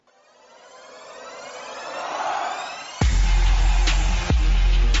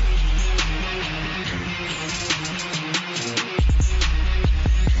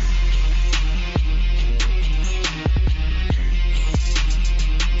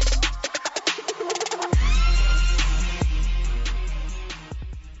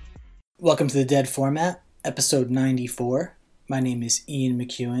Welcome to the Dead Format, episode 94. My name is Ian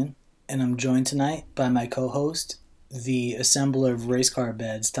McEwen, and I'm joined tonight by my co-host, the assembler of race car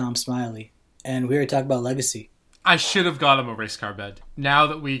beds, Tom Smiley. And we're here to talk about Legacy. I should have got him a race car bed. Now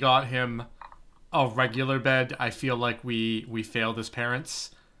that we got him a regular bed, I feel like we failed as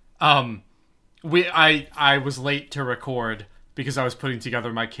parents. I was late to record because I was putting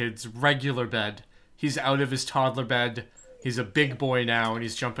together my kid's regular bed. He's out of his toddler bed. He's a big boy now, and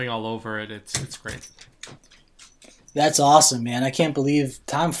he's jumping all over it. It's great. That's awesome, man. I can't believe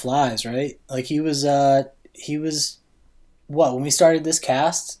time flies, right? Like he was what, when we started this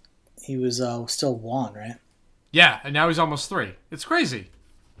cast, he was still one, right? Yeah, and now he's almost 3. It's crazy.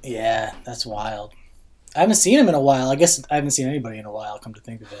 Yeah, that's wild. I haven't seen him in a while. I guess I haven't seen anybody in a while, come to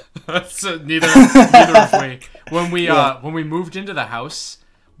think of it. So neither have we. When we moved into the house,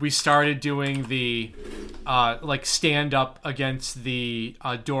 we started doing the stand up against the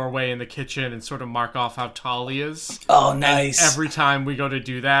doorway in the kitchen and sort of mark off how tall he is. Oh, nice. And every time we go to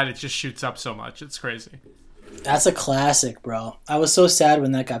do that, it just shoots up so much. It's crazy. That's a classic, bro. I was so sad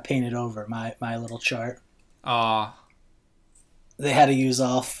when that got painted over, my little chart. They had to use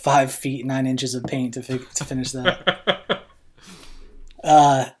all 5 feet 9 inches of paint to finish that.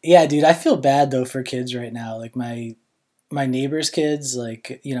 Yeah, dude, I feel bad though for kids right now. Like my neighbor's kids,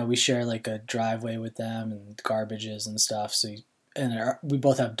 like, you know, we share like a driveway with them and garbages and stuff. So, we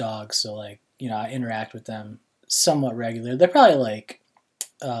both have dogs, so like, you know, I interact with them somewhat regularly. They're probably like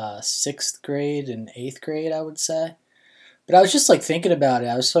 6th grade and 8th grade, I would say. But I was just like thinking about it.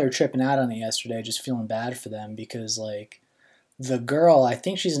 I was sort of tripping out on it yesterday, just feeling bad for them because like the girl, I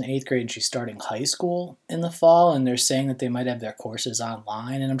think she's in 8th grade and she's starting high school in the fall, and they're saying that they might have their courses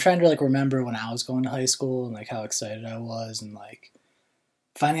online. And I'm trying to like remember when I was going to high school and like how excited I was, and like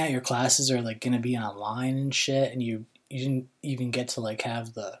finding out your classes are like going to be online and shit, and you didn't even get to like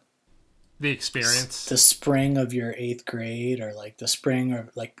have the experience, the spring of your 8th grade, or like the spring of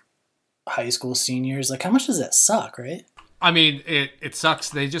like high school seniors. Like, how much does that suck, right? I mean, it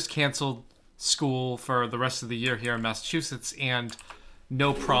sucks. They just canceled school for the rest of the year here in Massachusetts, and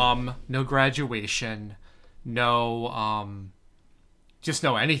no prom, no graduation, no just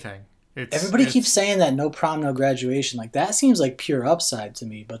no anything. Everybody keeps saying that no prom, no graduation. Like, that seems like pure upside to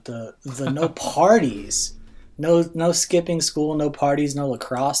me. But the no parties, no skipping school, no parties, no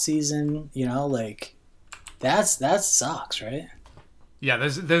lacrosse season. You know, like that sucks, right? Yeah,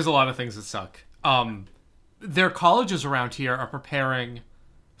 there's a lot of things that suck. Their colleges around here are preparing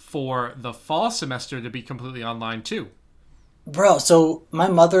for the fall semester to be completely online too. Bro, so my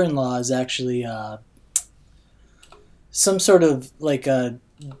mother-in-law is actually some sort of like a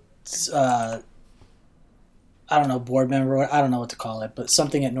I don't know, board member, I don't know what to call it, but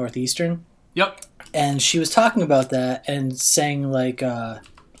something at Northeastern. Yep. And she was talking about that and saying like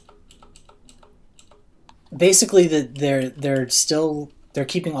basically that they're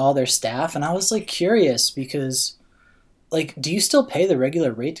keeping all their staff, and I was like curious because like, do you still pay the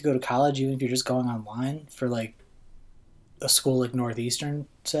regular rate to go to college even if you're just going online for like a school like Northeastern,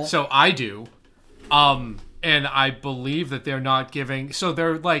 say? So I do. And I believe that they're not giving, so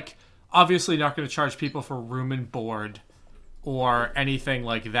they're like obviously not going to charge people for room and board or anything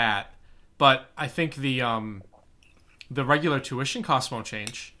like that. But I think the regular tuition costs won't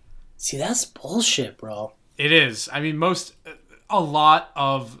change. See, that's bullshit, bro. It is. I mean, a lot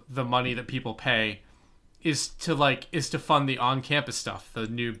of the money that people pay is to fund the on-campus stuff, the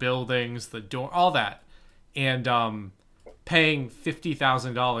new buildings, the door, all that. And paying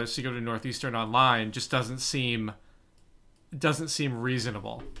 $50,000 to go to Northeastern online just doesn't seem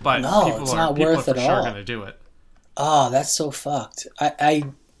reasonable. But no, it's not worth it at all. People are for sure going to do it. Oh, that's so fucked. I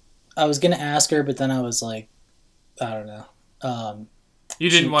was going to ask her, but then I was like, I don't know.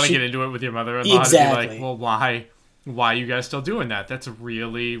 You didn't want to get into it with your mother-in-law. Exactly. To be like, well, why are you guys still doing that? That's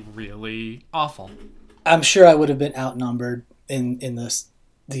really, really awful. I'm sure I would have been outnumbered in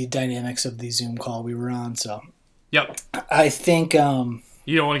the dynamics of the Zoom call we were on. So, yep. I think you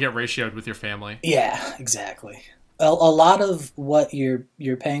don't want to get ratioed with your family. Yeah, exactly. A lot of what you're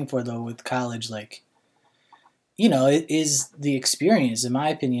paying for though with college, like, you know, it is the experience, in my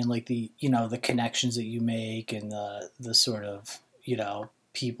opinion. Like the connections that you make and the sort of, you know,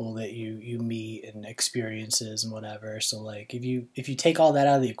 people that you meet and experiences and whatever. So like if you take all that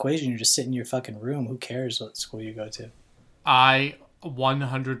out of the equation, you're just sitting in your fucking room, who cares what school you go to? I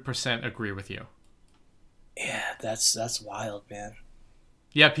 100% agree with you. Yeah, that's wild, man.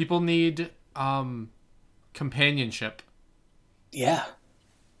 Yeah, people need companionship. Yeah.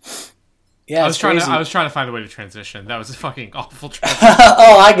 Yeah, I was trying to find a way to transition. That was a fucking awful transition.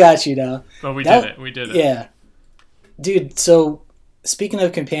 Oh, I got you now. But we did it. Yeah. Dude, so speaking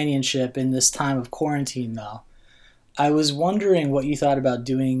of companionship in this time of quarantine, though, I was wondering what you thought about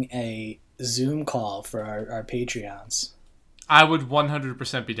doing a Zoom call for our Patreons. I would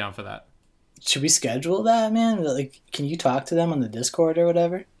 100% be down for that. Should we schedule that, man? Like, can you talk to them on the Discord or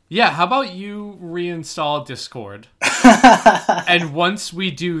whatever? Yeah, how about you reinstall Discord? And once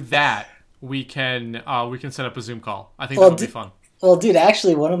we do that, we can set up a Zoom call. I think that would be fun. Well, dude,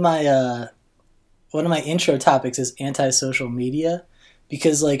 actually, one of my intro topics is anti-social media,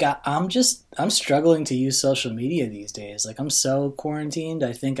 because like I'm struggling to use social media these days. Like, I'm so quarantined.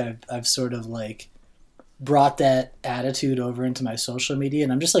 I think I've sort of like brought that attitude over into my social media,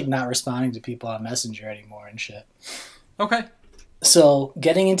 and I'm just like not responding to people on Messenger anymore and shit. Okay. So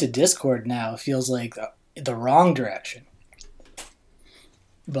getting into Discord now feels like the wrong direction.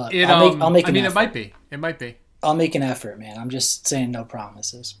 But I'll make an effort. It might be. I'll make an effort, man. I'm just saying no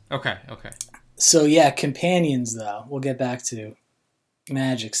promises. Okay. So yeah, companions though. We'll get back to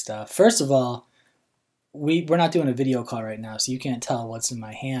Magic stuff. First of all, we're not doing a video call right now, so you can't tell what's in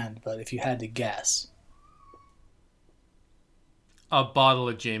my hand, but if you had to guess. A bottle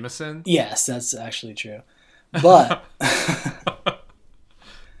of Jameson? Yes, that's actually true. But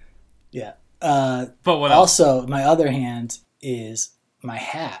yeah. But what else? Also, my other hand is my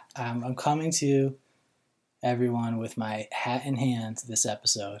hat. I'm coming to everyone with my hat in hand this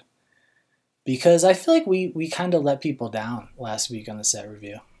episode, because I feel like we kind of let people down last week on the set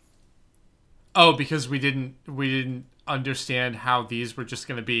review. Oh, because we didn't understand how these were just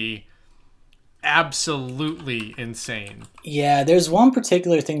going to be absolutely insane. Yeah, there's one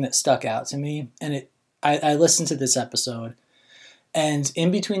particular thing that stuck out to me, and I listened to this episode, and in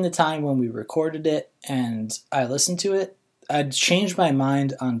between the time when we recorded it and I listened to it, I'd changed my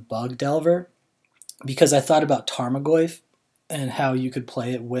mind on Bug Delver, because I thought about Tarmogoyf and how you could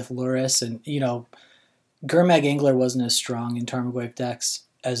play it with Lurrus, and Gurmag Angler wasn't as strong in Tarmogoyf decks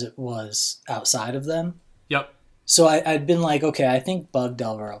as it was outside of them. Yep. So I'd been like, okay, I think Bug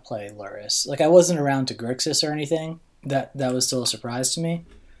Delver will play Lurrus. Like, I wasn't around to Grixis or anything. That was still a surprise to me.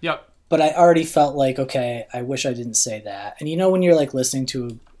 Yep. But I already felt like, okay, I wish I didn't say that. And when you're like listening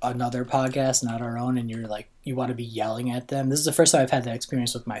to another podcast, not our own, and you're like, you want to be yelling at them. This is the first time I've had that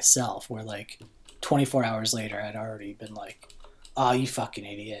experience with myself, where like 24 hours later, I'd already been like, oh, you fucking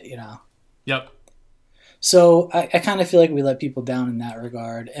idiot, Yep. So I kind of feel like we let people down in that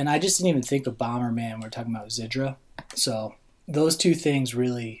regard. And I just didn't even think of Bomberman when we're talking about Zidra. So those two things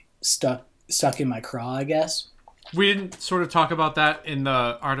really stuck in my craw, I guess. We didn't sort of talk about that in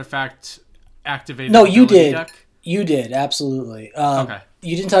the artifact activated. No, you did. Deck? You did, absolutely. Okay.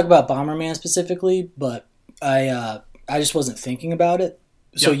 You didn't talk about Bomberman specifically, but I just wasn't thinking about it.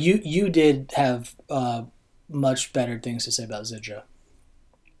 So yep. you did have much better things to say about Zidra.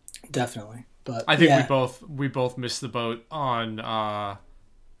 Definitely. But I think we both missed the boat on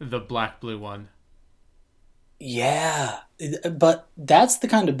the black-blue one. Yeah, but that's the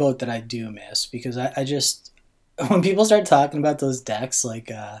kind of boat that I do miss, because I just, when people start talking about those decks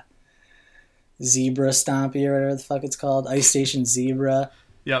like Zebra Stompy or whatever the fuck it's called, Ice Station Zebra,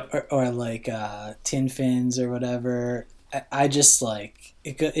 yep, or like Tin Fins or whatever, I just like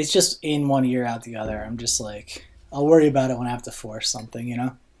it's just in one ear out the other. I'm just like, I'll worry about it when I have to force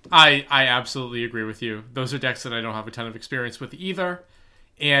something, I absolutely agree with you. Those are decks that I don't have a ton of experience with either,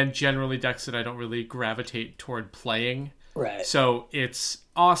 and generally decks that I don't really gravitate toward playing. Right. So it's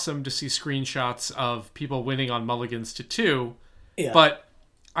awesome to see screenshots of people winning on mulligans to 2, but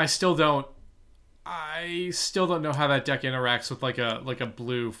I still don't know how that deck interacts with like a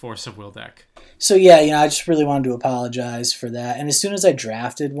blue Force of Will deck. So yeah, I just really wanted to apologize for that. And as soon as I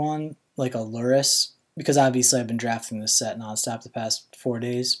drafted one, like a Lurrus, because obviously I've been drafting this set nonstop the past 4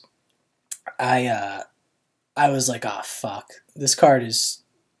 days, I was like, oh fuck, this card is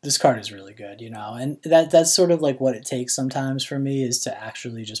really good, and that's sort of like what it takes sometimes for me, is to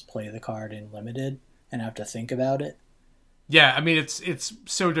actually just play the card in limited and have to think about it. Yeah, I mean, it's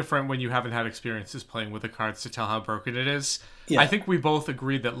so different when you haven't had experiences playing with the cards to tell how broken it is. Yeah. I think we both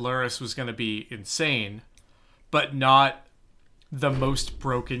agreed that Lurrus was going to be insane, but not the most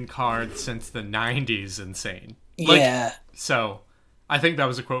broken card since the 90s insane. Yeah. So, I think that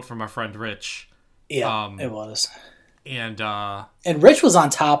was a quote from our friend Rich. Yeah, it was. And Rich was on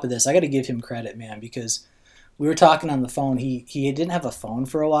top of this. I got to give him credit, man, because we were talking on the phone. He didn't have a phone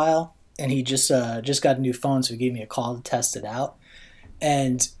for a while, and he just got a new phone, so he gave me a call to test it out.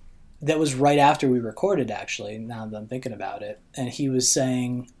 And that was right after we recorded, actually, now that I'm thinking about it. And he was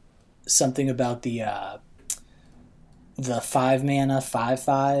saying something about the 5-mana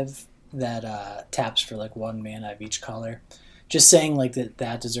 5/5 that taps for like 1 mana of each color. Just saying like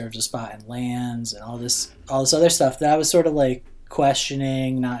that deserves a spot in lands and all this other stuff that I was sort of like,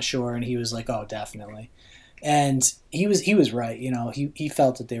 questioning, not sure, and he was like, "Oh, definitely." And he was right. You know, he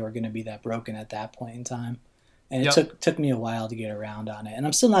felt that they were going to be that broken at that point in time, and it took me a while to get around on it. And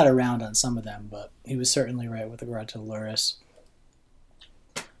I'm still not around on some of them, but he was certainly right with regard to Luris.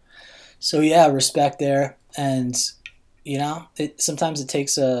 So yeah, respect there, and you know, sometimes it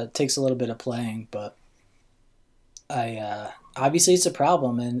takes a little bit of playing, but obviously it's a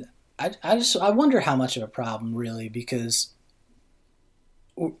problem, and I wonder how much of a problem really, because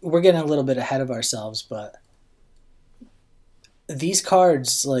we're getting a little bit ahead of ourselves, but these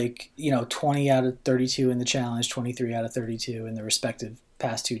cards, like, you know, 20 out of 32 in the challenge, 23 out of 32 in the respective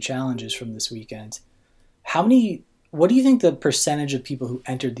past two challenges from this weekend. What do you think the percentage of people who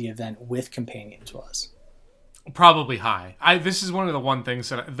entered the event with companions was? Probably high. This is one of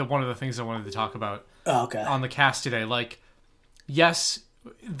the things I wanted to talk about. Oh, okay. On the cast today. Like, yes,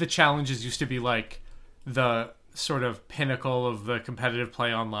 the challenges used to be like the sort of pinnacle of the competitive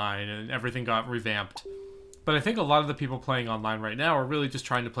play online, and everything got revamped. But I think a lot of the people playing online right now are really just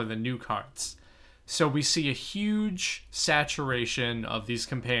trying to play the new cards. So we see a huge saturation of these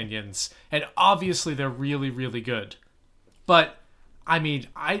companions, and obviously they're really, really good. But, I mean,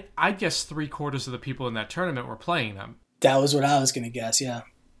 I guess 3/4 of the people in that tournament were playing them. That was what I was going to guess, yeah.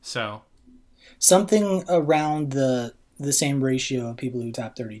 So, something around the same ratio of people who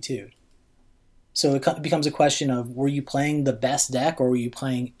top 32. So it becomes a question of, were you playing the best deck, or were you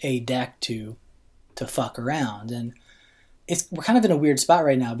playing a deck to fuck around? And we're kind of in a weird spot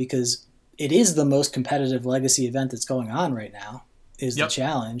right now, because it is the most competitive Legacy event that's going on right now, is the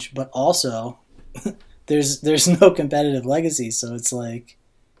challenge, but also there's no competitive Legacy, so it's like,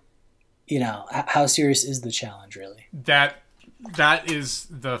 you know, how serious is the challenge really? That is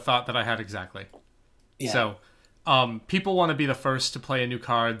the thought that I had exactly. Yeah. So, people want to be the first to play a new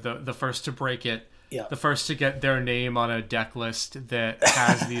card, the first to break it, the first to get their name on a deck list that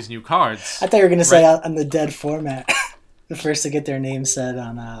has these new cards. I thought you were going to say on the dead format, the first to get their name said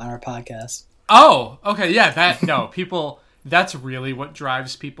on our podcast. Oh, okay, yeah, people, that's really what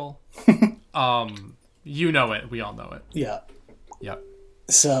drives people. You know it, we all know it. Yeah. Yep.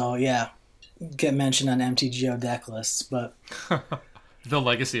 So, yeah, get mentioned on MTGO deck lists, but... The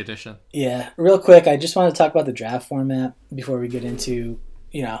Legacy Edition. Yeah. Real quick, I just want to talk about the draft format before we get into,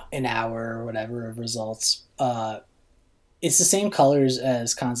 you know, an hour or whatever of results. It's the same colors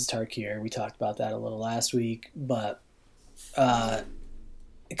as Khans of Tarkir. We talked about that a little last week, but Khans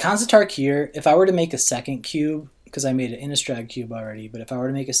of Tarkir, if I were to make a second cube, because I made an Innistrad cube already, but if I were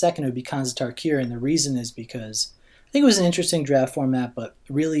to make a second, it would be Khans of Tarkir, and the reason is because I think it was an interesting draft format, but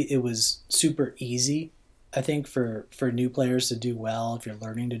really it was super easy, I think, for new players to do well if you're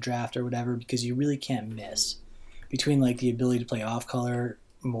learning to draft or whatever, because you really can't miss. Between like the ability to play off-color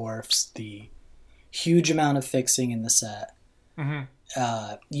morphs, the huge amount of fixing in the set,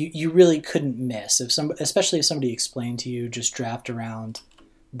 you really couldn't miss. Especially if somebody explained to you, just draft around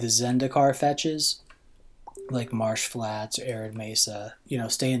the Zendikar fetches, like Marsh Flats or Arid Mesa, you know,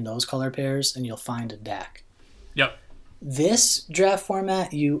 stay in those color pairs and you'll find a deck. Yep. This draft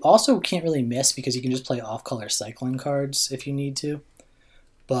format, you also can't really miss because you can just play off-color cycling cards if you need to.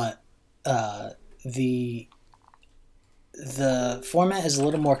 But the format is a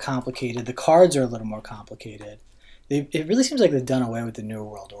little more complicated. The cards are a little more complicated. It really seems like they've done away with the New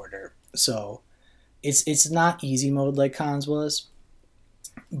World Order. So it's not easy mode like Khans was.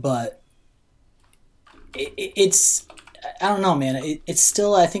 But it's... I don't know, man. It's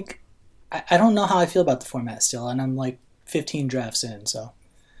still, I think... I don't know how I feel about the format still, and I'm like 15 drafts in, so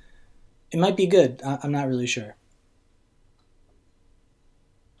it might be good. I'm not really sure.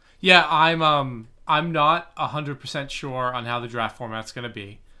 Yeah, I'm not 100% sure on how the draft format's going to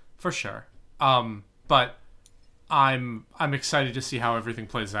be, for sure. But I'm excited to see how everything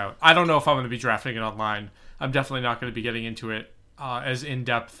plays out. I don't know if I'm going to be drafting it online. I'm definitely not going to be getting into it as in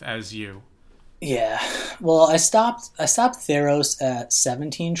depth as you. Yeah, well, I stopped Theros at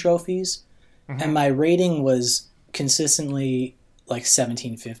 17 trophies, and my rating was consistently like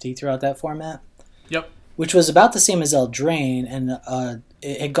 1750 throughout that format. Yep. Which was about the same as Eldraine, and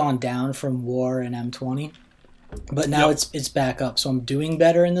it had gone down from War and M20, but now it's back up. So I'm doing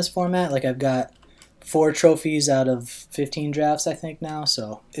better in this format. Like I've got 4 trophies out of 15 drafts, I think now.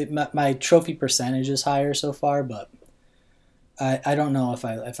 So my trophy percentage is higher so far, but I don't know if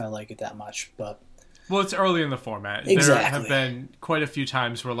I like it that much. But well, it's early in the format. Exactly. There have been quite a few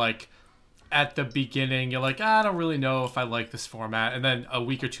times where, like, at the beginning, you're like, I don't really know if I like this format. And then a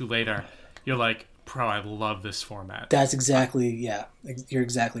week or two later, you're like, bro, I love this format. That's exactly, yeah. You're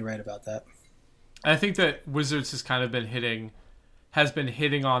exactly right about that. I think that Wizards has kind of been hitting has been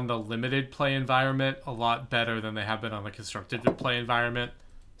hitting on the limited play environment a lot better than they have been on the constructed play environment.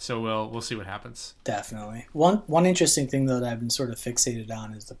 So we'll see what happens. Definitely. One interesting thing though that I've been sort of fixated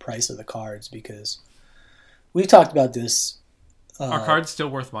on is the price of the cards, because we've talked about this. Are cards still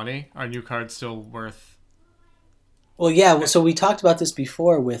worth money? Are new cards still worth? Well, yeah. So we talked about this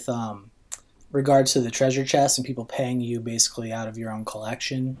before with regards to the treasure chest and people paying you basically out of your own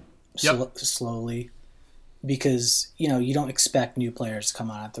collection slowly, because you don't expect new players to come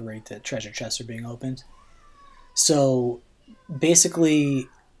on at the rate that treasure chests are being opened. So basically,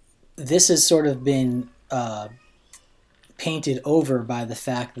 this has sort of been painted over by the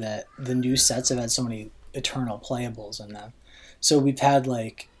fact that the new sets have had so many eternal playables in them. So we've had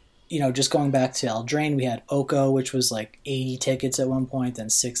just going back to Eldraine, we had Oko, which was like 80 tickets at one point, then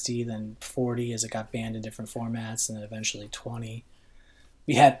 60, then 40 as it got banned in different formats, and then eventually 20.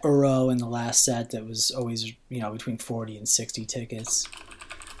 We had Uro in the last set that was always, between 40 and 60 tickets.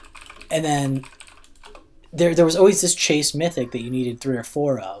 And then there was always this Chase Mythic that you needed 3 or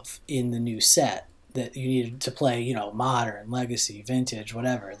 4 of in the new set that you needed to play, Modern, Legacy, Vintage,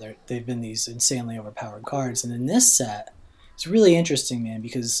 whatever. They've been these insanely overpowered cards. And in this set, it's really interesting, man,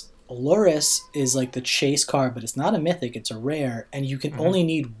 because Loris is like the chase card, but it's not a mythic, it's a rare, and you can only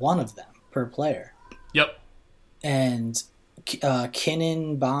need one of them per player. Yep. And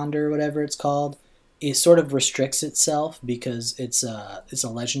Kinnan Bond, or whatever it's called, it sort of restricts itself because it's a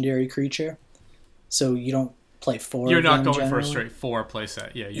legendary creature. So you don't play 4 You're of them not going generally. for a straight 4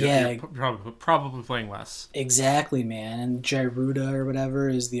 playset. Yeah, you're probably playing less. Exactly, man. And Gyruda or whatever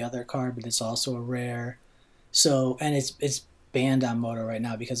is the other card, but it's also a rare. So, and it's banned on Moto right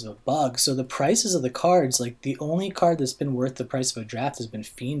now because of a bug. So the prices of the cards, like the only card that's been worth the price of a draft has been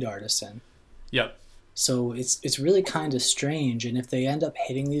Fiend Artisan. Yep. So it's really kind of strange. And if they end up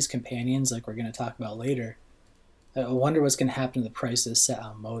hitting these companions like we're going to talk about later, I wonder what's going to happen to the prices set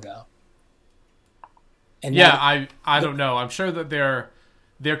on Moto. And yeah, I don't know. I'm sure that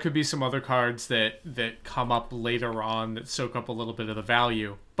there could be some other cards that come up later on that soak up a little bit of the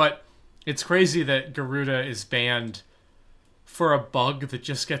value. But it's crazy that Garuda is banned for a bug that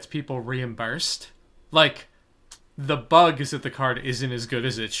just gets people reimbursed. Like, the bug is that the card isn't as good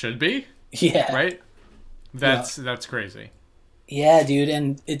as it should be. Yeah. Right? That's crazy. Yeah, dude,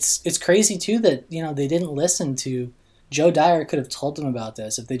 and it's crazy too that, they didn't listen to Joe Dyer. Could have told them about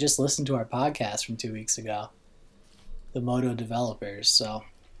this if they just listened to our podcast from 2 weeks ago. The Moto developers, so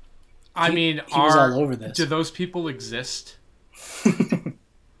he was all over this. Do those people exist?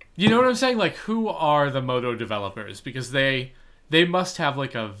 You know what I'm saying? Like, who are the Moto developers? Because they must have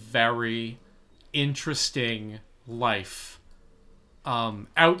like a very interesting life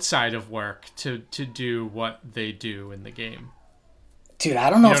outside of work to do what they do in the game. Dude,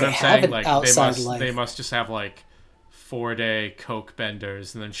 I don't know if they have an outside life. They must just have like 4-day coke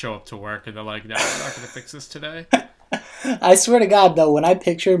benders and then show up to work and they're like, no, we're not going to fix this today. I swear to God, though, when I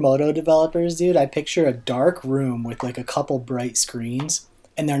picture Moto developers, dude, I picture a dark room with like a couple bright screens,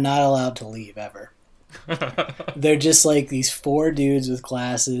 and they're not allowed to leave ever. They're just like these 4 dudes with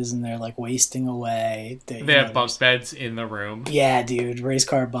glasses, and they're like wasting away. They have bunk beds in the room. Yeah, dude, race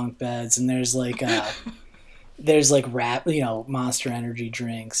car bunk beds, and there's like Monster Energy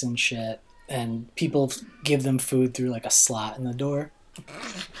drinks and shit, and people give them food through like a slot in the door.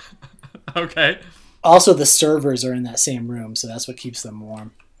 Okay. Also, the servers are in that same room, so that's what keeps them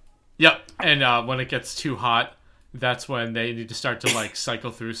warm. Yep, and when it gets too hot, that's when they need to start to like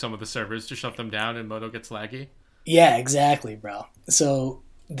cycle through some of the servers to shut them down, and Moto gets laggy. Yeah, exactly, bro. So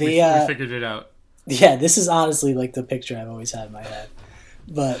we figured it out. Yeah, this is honestly like the picture I've always had in my head.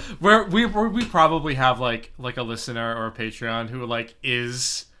 But we probably have like a listener or a Patreon who like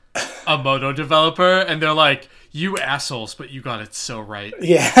is a Moto developer, and they're like, "You assholes, but you got it so right."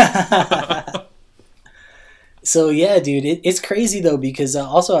 Yeah. So yeah, dude, it's crazy though, because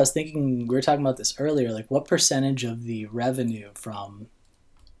also I was thinking, we were talking about this earlier, like what percentage of the revenue from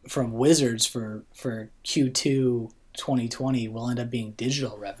Wizards for Q2 2020 will end up being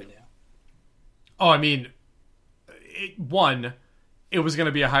digital revenue? Oh, I mean, it was going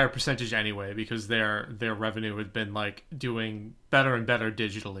to be a higher percentage anyway because their revenue had been like doing better and better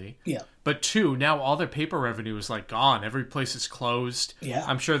digitally. Yeah. But 2, now all their paper revenue is like gone. Every place is closed. Yeah.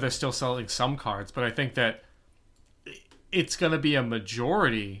 I'm sure they're still selling some cards, but I think that it's going to be a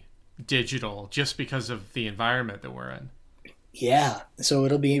majority digital just because of the environment that we're in. Yeah. So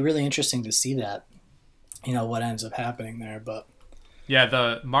it'll be really interesting to see that, what ends up happening there. But yeah,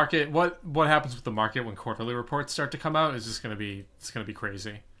 the market, what happens with the market when quarterly reports start to come out is just going to be, it's going to be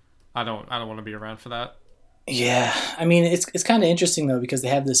crazy. I don't want to be around for that. Yeah. I mean, it's kind of interesting though, because they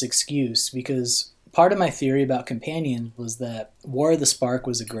have this excuse, because part of my theory about Companion was that War of the Spark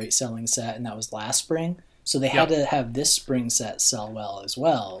was a great selling set, and that was last spring. So they had to have this spring set sell well as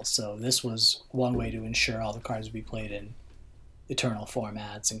well. So this was one way to ensure all the cards would be played in Eternal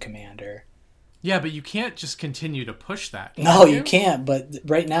formats and Commander. Yeah, but you can't just continue to push that. No, you can't. But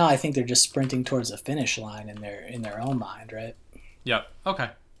right now, I think they're just sprinting towards a finish line in their own mind, right? Yep. Okay.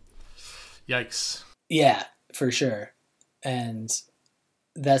 Yikes. Yeah, for sure. And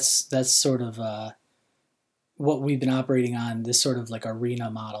that's sort of what we've been operating on, this sort of like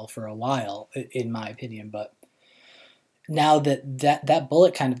arena model for a while, in my opinion. But now that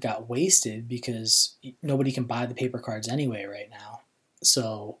bullet kind of got wasted because nobody can buy the paper cards anyway right now.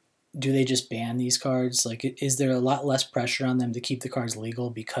 So do they just ban these cards? Like, is there a lot less pressure on them to keep the cards legal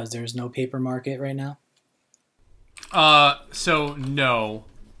because there's no paper market right now? So no.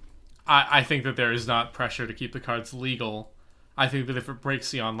 I think that there is not pressure to keep the cards legal. I think that if it breaks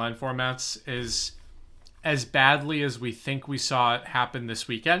the online formats is as badly as we think we saw it happen this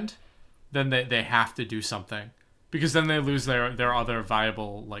weekend, then they have to do something. Because then they lose their other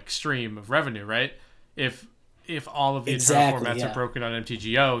viable like stream of revenue, right? If all of the internal formats are broken on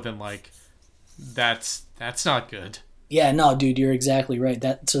MTGO, then like that's not good. Yeah, no, dude, you're exactly right.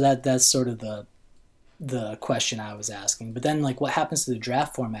 That's sort of the question I was asking. But then, like, what happens to the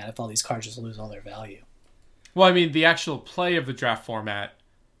draft format if all these cards just lose all their value? Well, I mean, the actual play of the draft format,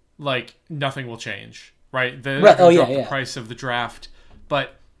 like, nothing will change, right? The price of the draft,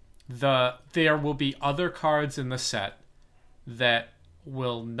 but there will be other cards in the set that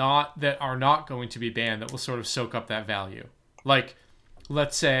are not going to be banned that will sort of soak up that value. Like,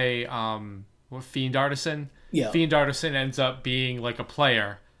 let's say, Fiend Artisan. Yeah. Fiend Artisan ends up being like a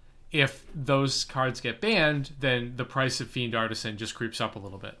player. If those cards get banned, then the price of Fiend Artisan just creeps up a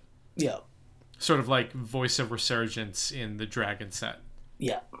little bit. Yeah. Sort of like Voice of Resurgence in the Dragon set.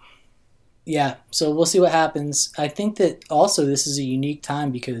 Yeah. Yeah, so we'll see what happens. I think that also this is a unique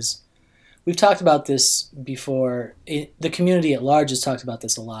time because we've talked about this before. The community at large has talked about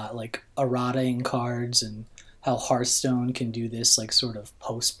this a lot, like errata-ing cards and how Hearthstone can do this like sort of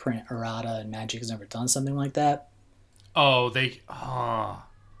post-print errata, and Magic has never done something like that.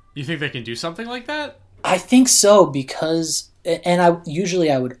 You think they can do something like that? I think so because, and I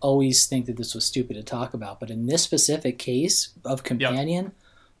would always think that this was stupid to talk about, but in this specific case of Companion,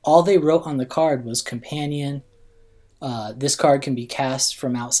 all they wrote on the card was Companion. This card can be cast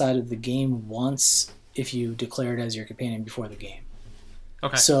from outside of the game once if you declare it as your companion before the game.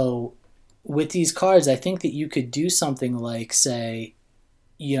 Okay. So with these cards, I think that you could do something like, say,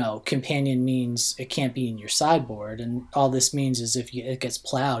 companion means it can't be in your sideboard, and all this means is if it gets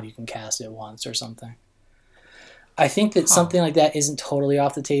plowed, you can cast it once or something. I think that something like that isn't totally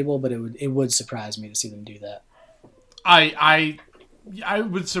off the table, but it would surprise me to see them do that. I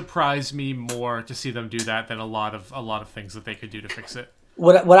would surprise me more to see them do that than a lot of things that they could do to fix it.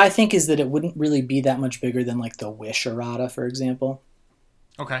 What I think is that it wouldn't really be that much bigger than like the Wish errata, for example.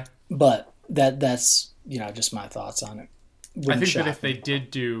 Okay. But that's just my thoughts on it. I think that if they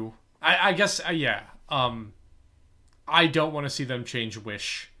did do, I guess, I don't want to see them change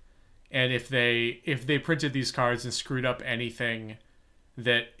Wish. And if they printed these cards and screwed up anything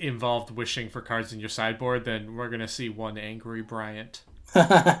that involved wishing for cards in your sideboard, then we're going to see one angry Bryant.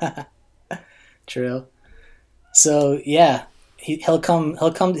 True. So, yeah, he'll come.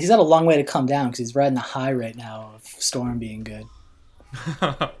 He's got a long way to come down because he's riding the high right now of Storm being good.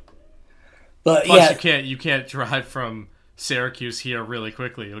 But plus, you can't drive from Syracuse here really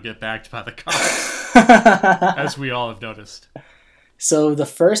quickly. You'll get bagged by the cops, as we all have noticed. So the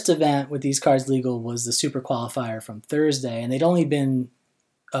first event with these cards legal was the Super Qualifier from Thursday, and they'd only been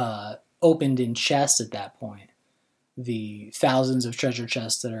opened in chests at that point. The thousands of treasure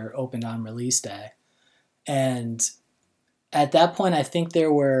chests that are opened on release day. And at that point, I think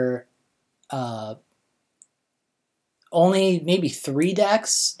there were only maybe 3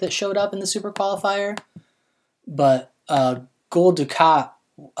 decks that showed up in the Super Qualifier, but Gold Ducat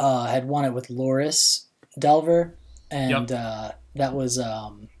had won it with Loris Delver, and that was,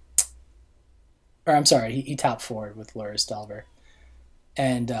 he top forward with Loris Delver,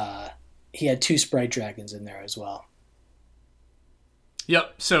 and he had 2 Sprite Dragons in there as well.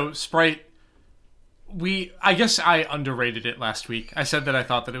 Yep. So Sprite, I guess I underrated it last week. I said that I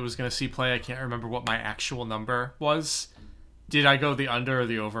thought that it was going to see play. I can't remember what my actual number was. Did I go the under or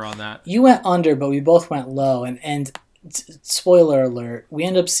the over on that? You went under, but we both went low. And spoiler alert, we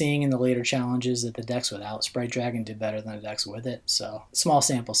end up seeing in the later challenges that the decks without Sprite Dragon did better than the decks with it. So small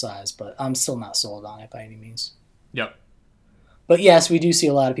sample size, but I'm still not sold on it by any means. Yep. But yes, we do see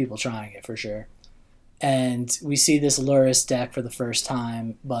a lot of people trying it for sure. And we see this Loris deck for the first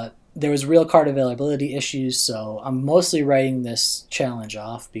time, but there was real card availability issues, so I'm mostly writing this challenge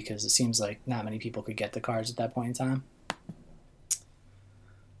off because it seems like not many people could get the cards at that point in time.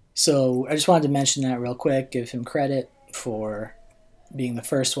 So I just wanted to mention that real quick, give him credit for being the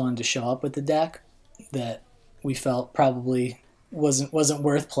first one to show up with the deck that we felt probably wasn't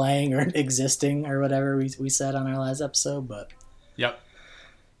worth playing or existing or whatever we said on our last episode. But yep,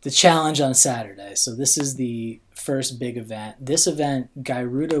 the challenge on Saturday. So this is the first big event. This event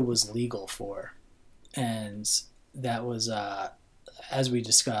Gyruda was legal for, and that was as we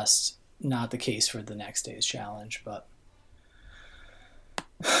discussed, not the case for the next day's challenge. But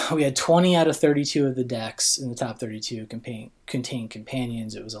we had 20 out of 32 of the decks in the top 32 contained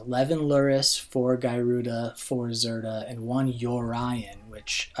companions. It was 11 Lurrus, 4 Gyruda, 4 Zirda, and 1 Yorion,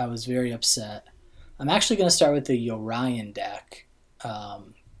 which I was very upset. I'm actually going to start with the Yorion deck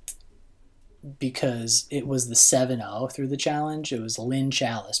because it was the 7-0 through the challenge. It was Lynn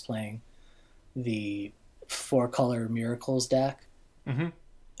Chalice playing the 4-color Miracles deck. Mm-hmm.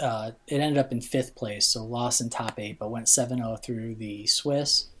 It ended up in 5th place, so lost in top 8, but went 7-0 through the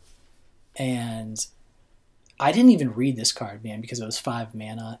Swiss. And I didn't even read this card, man, because it was 5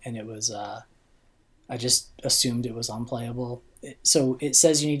 mana, and it was I just assumed it was unplayable. So it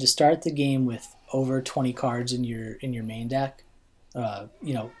says you need to start the game with over 20 cards in your main deck.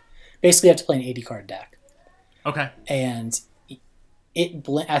 Basically you have to play an 80 card deck. Okay. And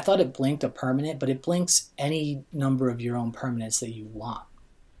I thought it blinked a permanent, but it blinks any number of your own permanents that you want.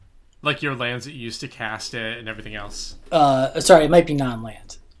 Like your lands that you used to cast it and everything else. Sorry, it might be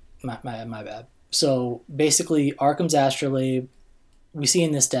non-land. My bad. So basically, Arkham's Astrolabe, we see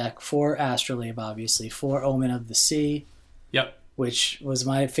in this deck 4 Astrolabe, obviously, 4 Omen of the Sea. Yep. Which was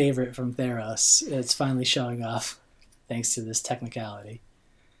my favorite from Theros. It's finally showing off, thanks to this technicality.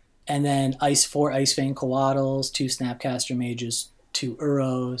 And then 4 Icefang Coatls, 2 Snapcaster Mages, 2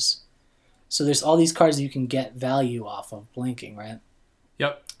 Uros. So there's all these cards that you can get value off of blinking, right?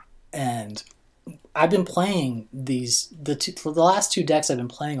 Yep. And I've been playing these, the last 2 decks I've been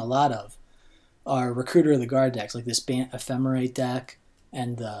playing a lot of are Recruiter of the Guard decks, like this Bant Ephemerate deck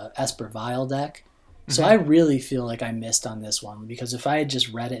and the Esper Vile deck. So I really feel like I missed on this one, because if I had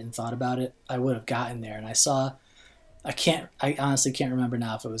just read it and thought about it, I would have gotten there. And I honestly can't remember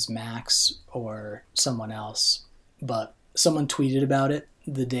now if it was Max or someone else, but someone tweeted about it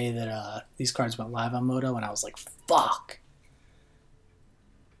the day that these cards went live on Moto, and I was like, fuck.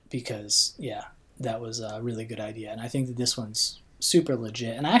 Because, yeah, that was a really good idea. And I think that this one's super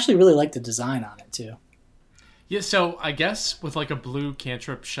legit. And I actually really like the design on it, too. Yeah, so I guess with like a blue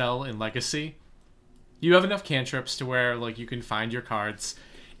cantrip shell in Legacy, you have enough cantrips to where like you can find your cards.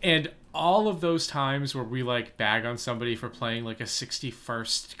 And all of those times where we like bag on somebody for playing like a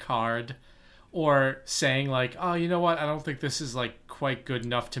 61st card, or saying like, oh, you know what, I don't think this is like quite good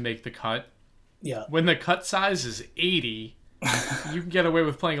enough to make the cut. Yeah. When the cut size is 80, you can get away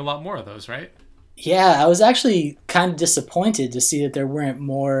with playing a lot more of those, right? Yeah, I was actually kind of disappointed to see that there weren't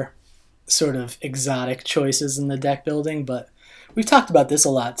more sort of exotic choices in the deck building, but we've talked about this a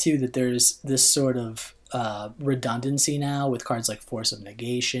lot too, that there's this sort of redundancy now with cards like Force of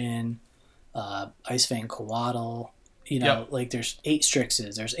Negation, Icefang Coatl, like there's 8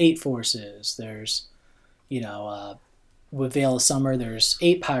 Strixes, there's 8 Forces, there's, with Veil of Summer, there's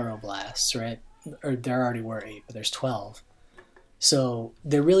 8 Pyroblasts, right? Or there already were 8, but there's 12. So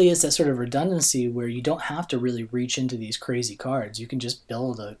there really is that sort of redundancy where you don't have to really reach into these crazy cards. You can just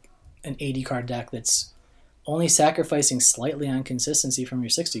build an 80 card deck that's only sacrificing slightly on consistency from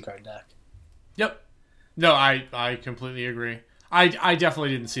your 60 card deck. Yep. No, I completely agree. I definitely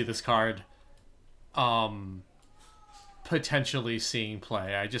didn't see this card potentially seeing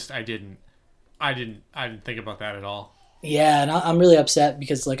play. I didn't think about that at all. Yeah, and I'm really upset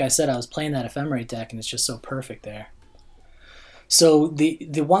because, like I said, I was playing that Ephemerate deck and it's just so perfect there. So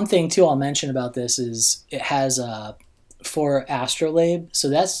the one thing too I'll mention about this is it has 4 Astrolabe. So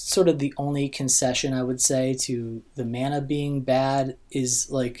that's sort of the only concession I would say to the mana being bad is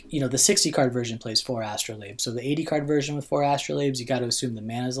like, the 60 card version plays 4 Astrolabe. So the 80 card version with 4 Astrolabes, you got to assume the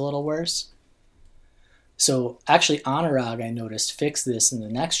mana is a little worse. So actually Anurag, I noticed, fixed this in the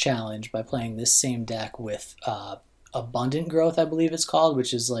next challenge by playing this same deck with Abundant Growth, I believe it's called,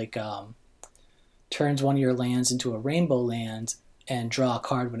 which is like turns one of your lands into a rainbow land and draw a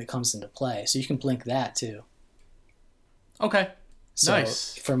card when it comes into play. So you can blink that too. Okay. So,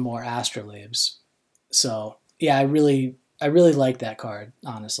 nice. For more Astrolabes. So yeah, I really like that card,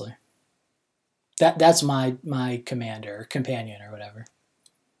 honestly. That's my commander, companion, or whatever.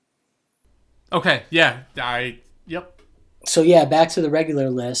 Okay, yeah. Yep. So yeah, back to the regular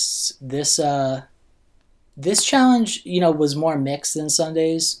lists. This This challenge, was more mixed than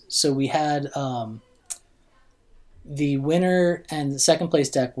Sundays. So we had the winner and the second place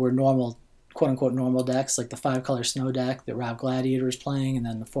deck were normal, quote unquote, normal decks, like the 5-color snow deck that Rob Gladiator was playing, and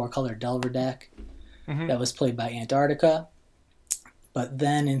then the 4-color Delver deck that was played by Antarctica. But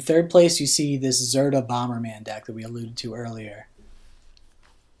then in third place, you see this Zerta Bomberman deck that we alluded to earlier.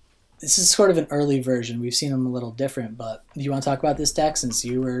 This is sort of an early version. We've seen them a little different, but do you want to talk about this deck since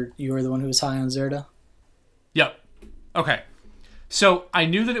you were the one who was high on Zerta? Yep. Okay. So I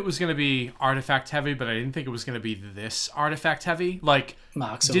knew that it was going to be artifact heavy, but I didn't think it was going to be this artifact heavy. Like,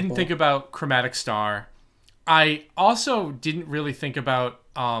 Mox didn't Opal. think about Chromatic Star. I also didn't really think about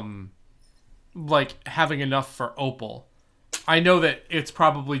like having enough for Opal. I know that it's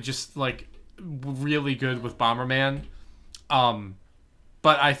probably just like really good with Bomberman,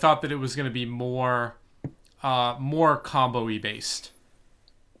 but I thought that it was going to be more combo-y based.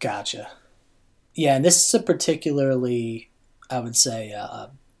 Gotcha. Yeah, and this is a particularly, I would say,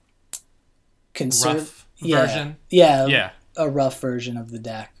 Rough version. Yeah, a rough version of the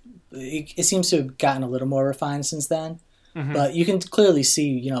deck. It seems to have gotten a little more refined since then, but you can clearly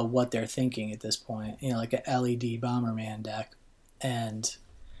see, what they're thinking at this point. Like a LED Bomberman deck, and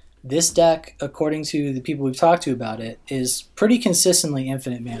this deck, according to the people we've talked to about it, is pretty consistently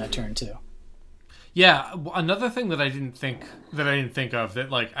infinite mana turn 2. Yeah, another thing that I didn't think of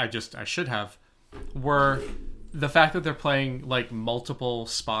that like I should have were the fact that they're playing like multiple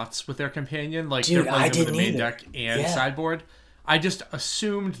spots with their companion, like Dude, they're playing them with the main either. deck and sideboard. I just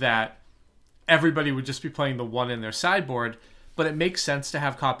assumed that everybody would just be playing the one in their sideboard, but it makes sense to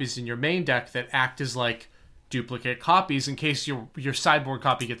have copies in your main deck that act as like duplicate copies in case your sideboard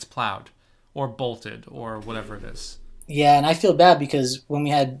copy gets plowed or bolted or whatever it is. Yeah, and I feel bad because when we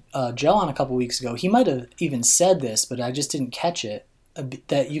had Joe on a couple weeks ago, he might have even said this, but I just didn't catch it,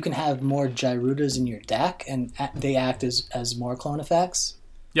 that you can have more Gyrudas in your deck and they act as more clone effects.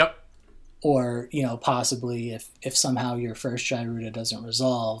 Yep. Or, possibly if somehow your first Gyruda doesn't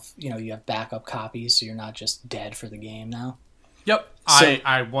resolve, you have backup copies so you're not just dead for the game now. Yep. So,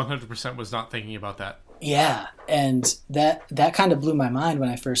 I 100% was not thinking about that. Yeah, and that kind of blew my mind when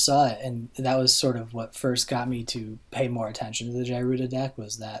I first saw it, and that was sort of what first got me to pay more attention to the Gyruda deck,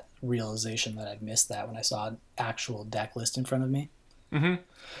 was that realization that I'd missed that when I saw an actual deck list in front of me. Mm-hmm.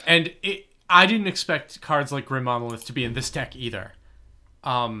 And I didn't expect cards like Grim Monolith to be in this deck either.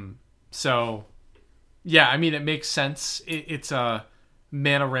 So, yeah, I mean, it makes sense. It's a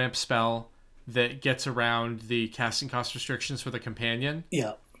mana ramp spell that gets around the casting cost restrictions for the companion.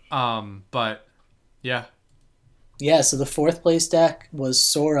 Yeah. But, yeah. Yeah, so the fourth place deck was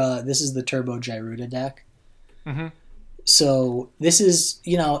Sora. This is the Turbo Gyruda deck. Mm-hmm. So this is,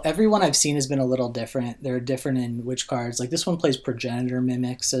 everyone I've seen has been a little different. They're different in which cards. Like this one plays Progenitor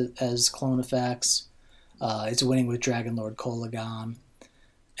Mimics as clone effects. It's winning with Dragon Lord Kolagon.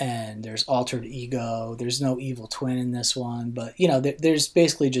 And there's Altered Ego. There's no Evil Twin in this one. But, there's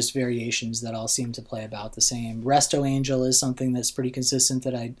basically just variations that all seem to play about the same. Resto Angel is something that's pretty consistent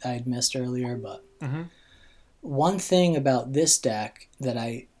that I'd missed earlier. But one thing about this deck that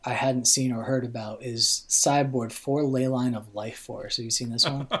I hadn't seen or heard about is sideboard 4 Leyline of Life Force. Have you seen this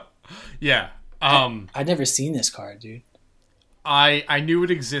one? Yeah. I'd never seen this card, dude. I knew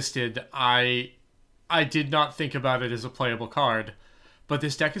it existed. I did not think about it as a playable card. But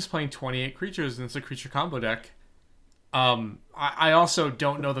this deck is playing 28 creatures, and it's a creature combo deck. I also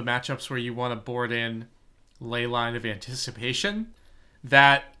don't know the matchups where you want to board in Leyline of Anticipation.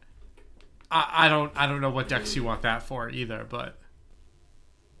 That I don't know what decks you want that for either. But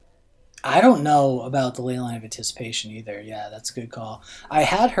I don't know about the Leyline of Anticipation either. Yeah, that's a good call. I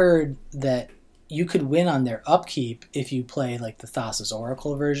had heard that you could win on their upkeep if you play like the Thassa's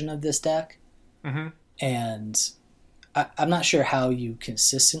Oracle version of this deck, and I'm not sure how you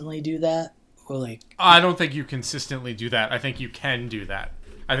consistently do that. Or like, I don't think you consistently do that. I think you can do that.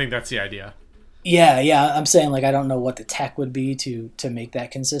 I think that's the idea. Yeah. I'm saying like I don't know what the tech would be to make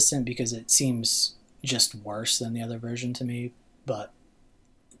that consistent because it seems just worse than the other version to me. But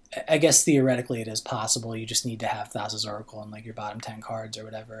I guess theoretically it is possible. You just need to have Thassa's Oracle in like your bottom 10 cards or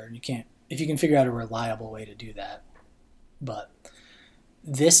whatever. And you can't if you can figure out a reliable way to do that. But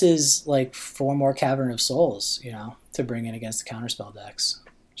this is like 4 more Cavern of Souls, to bring in against the counterspell decks.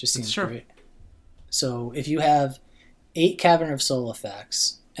 Just seems great. So if you have 8 Cavern of Soul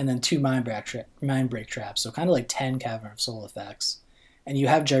effects and then 2 Mind Break traps, so kind of like 10 Cavern of Soul effects, and you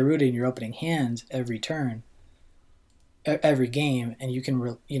have Gyruda in your opening hand every turn, every game, and you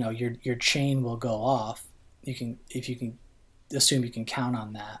can, your chain will go off. If you can assume you can count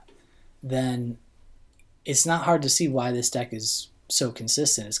on that, then it's not hard to see why this deck is so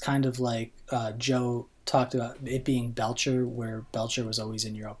consistent. It's kind of like Joe talked about it being Belcher, where Belcher was always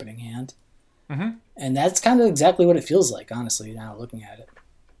in your opening hand. Mm-hmm. And that's kind of exactly what it feels like, honestly, now looking at it.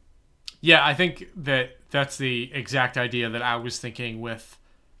 Yeah, I think that's the exact idea that I was thinking with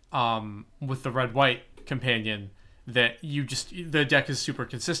the red-white companion, that the deck is super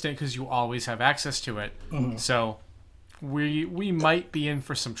consistent because you always have access to it. Mm-hmm. So we might be in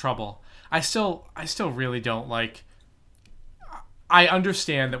for some trouble. I still really don't like. I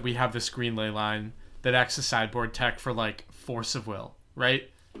understand that we have this green ley line that acts as sideboard tech for like Force of Will, right?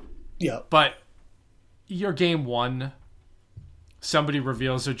 Yeah. But your game one, somebody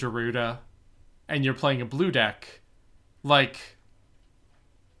reveals a Gerudo, and you're playing a blue deck, like,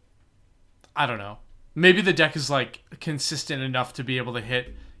 I don't know. Maybe the deck is like consistent enough to be able to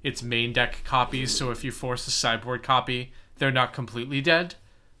hit its main deck copies, so if you force a sideboard copy, they're not completely dead.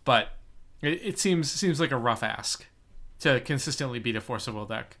 But it seems like a rough ask to consistently beat a Force of Will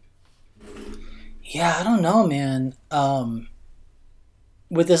deck. Yeah, I don't know, man.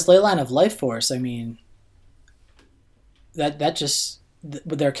 With this Leyline of Life Force, I mean, that just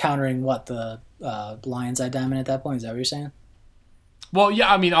they're countering what, the Lion's Eye Diamond at that point. Is that what you're saying? Well,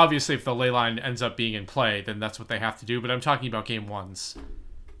 yeah, I mean, obviously, if the Leyline ends up being in play, then that's what they have to do. But I'm talking about game ones.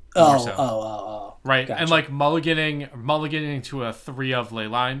 Oh. Right, Gotcha. and like mulliganing to a 3 of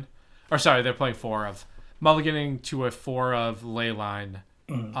Leyline, or sorry, they're playing 4 of mulliganing to a 4 of Leyline.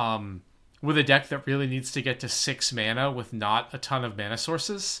 With a deck that really needs to get to 6 mana with not a ton of mana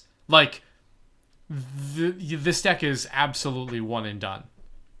sources, like this deck is absolutely one and done.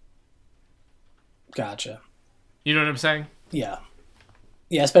 Gotcha. You know what I'm saying? Yeah,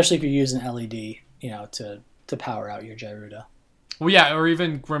 especially if you're using LED, to power out your Gerudo. Well, yeah, or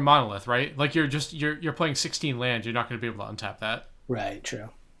even Grim Monolith, right? Like you're playing 16 land, you're not going to be able to untap that. Right. True.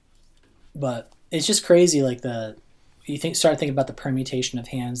 But it's just crazy, like start thinking about the permutation of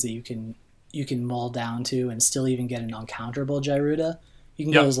hands that you can mull down to and still even get an uncounterable Gerudo. You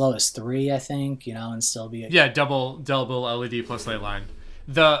can go as low as 3, I think, and still be double LED plus Leyline.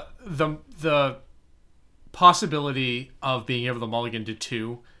 The possibility of being able to mulligan to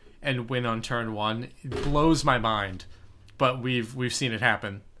 2 and win on turn 1 blows my mind, but we've seen it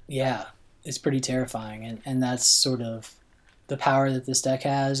happen. Yeah, it's pretty terrifying, and that's sort of the power that this deck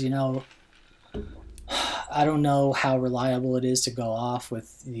has. I don't know how reliable it is to go off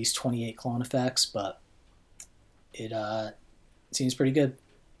with these 28 clone effects, but it seems pretty good.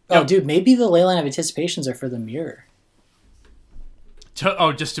 Yep. Oh, dude, maybe the Leyline of Anticipations are for the mirror.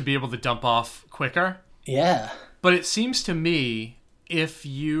 Just to be able to dump off quicker? Yeah. But it seems to me, if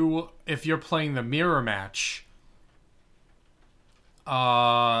you're playing the mirror match,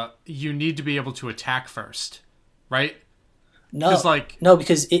 you need to be able to attack first, right? No,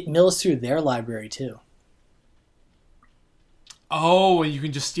 because it mills through their library too. Oh, and you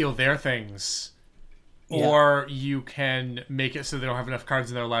can just steal their things. Yeah. Or you can make it so they don't have enough cards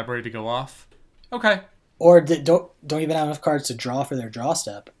in their library to go off. Okay. Or don't even have enough cards to draw for their draw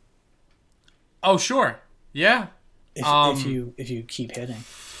step. Oh, sure. Yeah. If you keep hitting.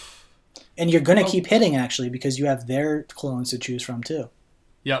 And you're going to keep hitting, actually, because you have their clones to choose from, too.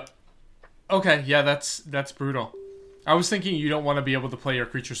 Yep. Okay, yeah, that's brutal. I was thinking you don't want to be able to play your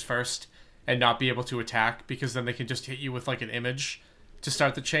creatures first and not be able to attack, because then they can just hit you with, like, an image to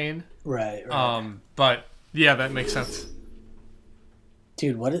start the chain. Right. But, yeah, that makes sense.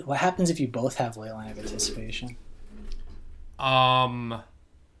 Dude, what happens if you both have Leyline of Anticipation?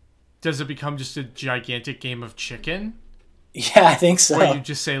 Does it become just a gigantic game of chicken? Yeah, I think so. Where you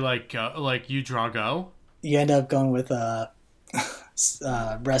just say, like you draw go? You end up going with Resto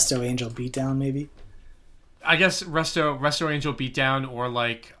Angel Beatdown, maybe? I guess Resto Angel Beatdown, or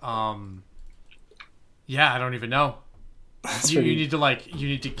like, yeah, I don't even know. You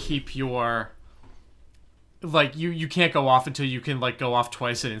need to keep your, like, you can't go off until you can, like, go off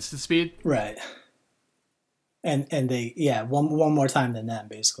twice at instant speed. Right. And they, one more time than them,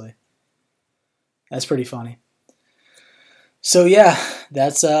 basically. That's pretty funny. So yeah,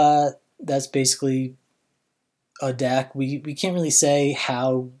 that's basically a deck. We can't really say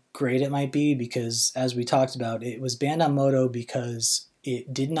how great it might be, because, as we talked about, it was banned on Moto because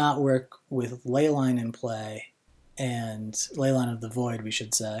it did not work with Leyline in play, and Leyline of the Void, we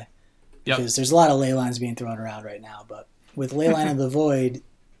should say. Yep. Because there's a lot of Leylines being thrown around right now, but with Leyline of the Void,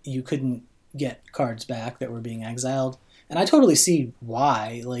 you couldn't get cards back that were being exiled. And I totally see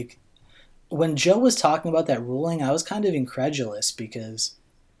why. Like, when Joe was talking about that ruling, I was kind of incredulous, because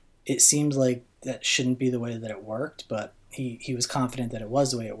it seemed like that shouldn't be the way that it worked, but he was confident that it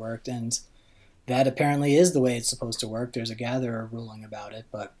was the way it worked, and that apparently is the way it's supposed to work. There's a gatherer ruling about it,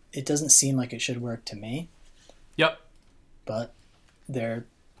 but it doesn't seem like it should work to me. Yep. But they're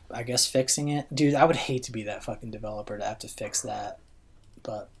I guess fixing it. Dude, I would hate to be that fucking developer to have to fix that.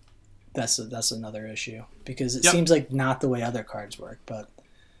 But that's another issue because it seems like not the way other cards work. But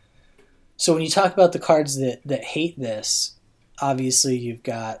so when you talk about the cards that hate this, obviously you've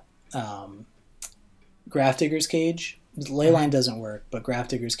got Grafdigger's Cage. Leyline doesn't work, but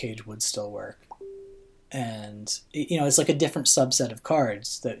Grafdigger's Cage would still work. And, it's like a different subset of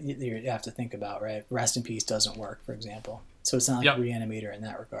cards that you have to think about, right? Rest in Peace doesn't work, for example. So it's not like Reanimator in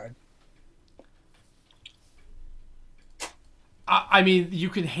that regard. I mean, you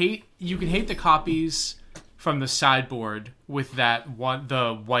can hate the copies from the sideboard with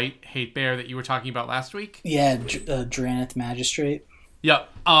the white hate bear that you were talking about last week. Yeah, Dranith Magistrate. Yep.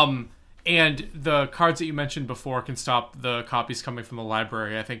 And the cards that you mentioned before can stop the copies coming from the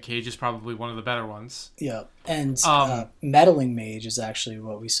library. I think Cage is probably one of the better ones. Yep. And Meddling Mage is actually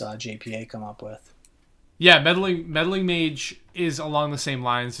what we saw JPA come up with. Yeah, Meddling Mage is along the same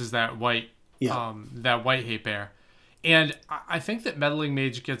lines as that white hate bear. And I think that Meddling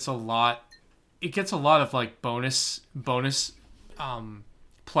Mage gets a lot of like bonus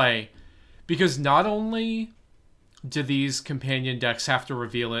play, because not only do these companion decks have to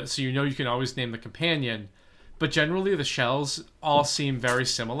reveal it, so you can always name the companion, but generally the shells all seem very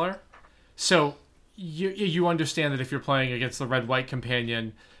similar. So you understand that if you're playing against the red-white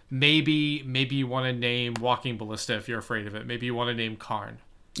companion, maybe you want to name Walking Ballista if you're afraid of it. Maybe you want to name Karn.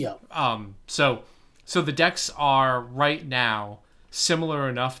 Yeah. So the decks are right now similar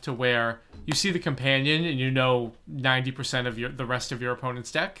enough to where you see the companion and 90% of the rest of your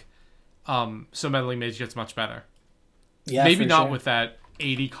opponent's deck. So Meddling Mage gets much better. Yeah, maybe not sure. with that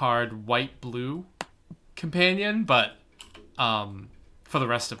 80 card white-blue companion, but for the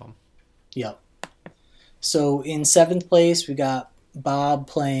rest of them. Yep. So in 7th place, we got Bob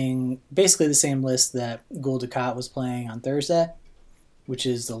playing basically the same list that Gul Dukat was playing on Thursday, which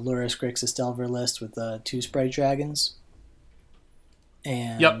is the Lurrus Grixis Delver list with the 2 Sprite Dragons.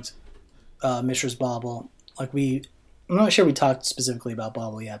 And Mishra's Bauble. I'm not sure we talked specifically about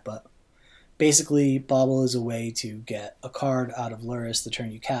Bauble yet, but basically Bauble is a way to get a card out of Lurrus the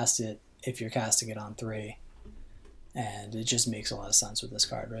turn you cast it if you're casting it on 3. And it just makes a lot of sense with this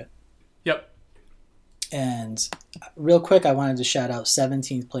card, right? Yep. And real quick, I wanted to shout out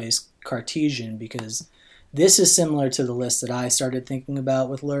 17th place Cartesian, because this is similar to the list that I started thinking about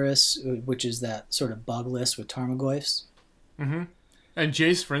with Lurrus, which is that sort of bug list with Tarmogoyfs. Mm-hmm. And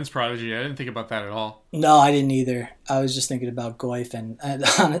Jace Vryn's Prodigy, I didn't think about that at all. No, I didn't either. I was just thinking about Goyf, and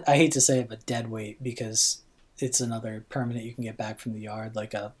I hate to say it, but Deadweight, because it's another permanent you can get back from the yard,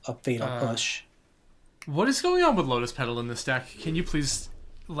 like a fatal push. What is going on with Lotus Petal in this deck? Can you please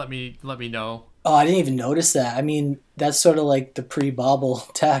let me know? Oh, I didn't even notice that. I mean, that's sort of like the pre-Bauble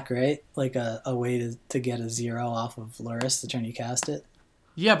deck, right? Like a way to get a 0 off of Lurrus the turn you cast it.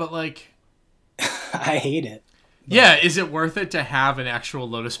 Yeah, but like... I hate it. But... Yeah, is it worth it to have an actual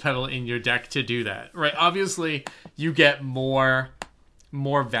Lotus Petal in your deck to do that? Right, obviously, you get more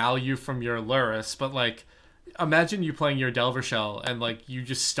value from your Lurrus, but like, imagine you playing your Delver Shell and like you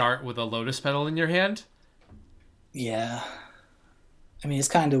just start with a Lotus Petal in your hand. Yeah. I mean, it's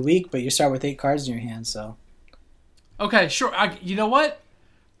kind of weak, but you start with 8 cards in your hand, so... Okay, sure. You know what?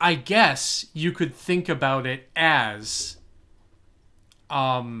 I guess you could think about it as...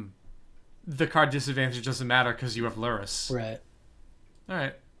 the card disadvantage doesn't matter because you have Lurrus. Right.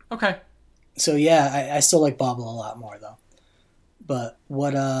 Alright. Okay. So, yeah, I still like Bauble a lot more, though. But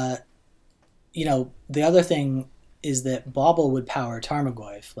what, the other thing is that Bauble would power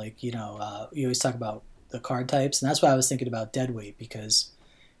Tarmogoyf. Like, you always talk about the card types, and that's why I was thinking about Deadweight, because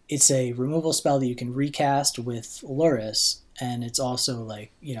it's a removal spell that you can recast with Lurrus, and it's also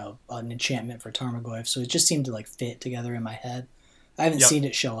like, an enchantment for Tarmogoyf, so it just seemed to like fit together in my head. I haven't seen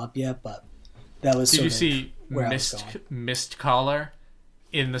it show up yet, but that was Did you sort of see where I was going. Mist Collar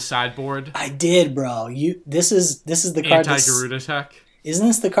in the sideboard? I did, bro. This is the card Anti-Garuda attack? Isn't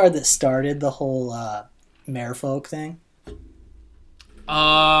this the card that started the whole Merfolk thing?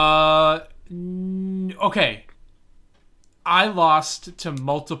 Okay. I lost to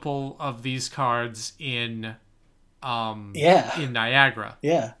multiple of these cards in Niagara.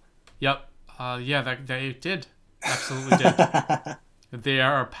 Yeah. Yep. They did. Absolutely did. They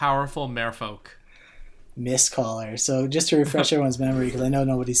are a powerful Merfolk. Mistcaller. So just to refresh everyone's memory, because I know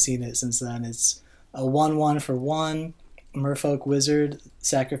nobody's seen it since then, it's a 1/1 for 1 Merfolk Wizard.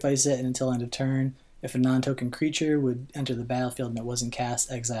 Sacrifice it, and until end of turn, if a non-token creature would enter the battlefield and it wasn't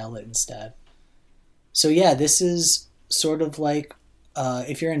cast, exile it instead. So yeah, this is sort of like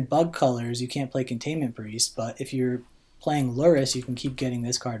if you're in bug colors, you can't play Containment Priest, but if you're playing Lurrus, you can keep getting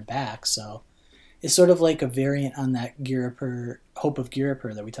this card back. So It's sort of like a variant on that Hope of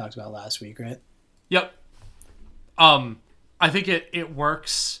Girapur that we talked about last week, right? Yep. I think it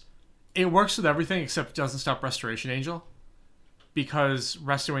works. It works with everything except it doesn't stop Restoration Angel, because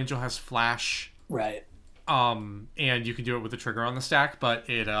Resto Angel has flash. Right. And you can do it with the trigger on the stack, but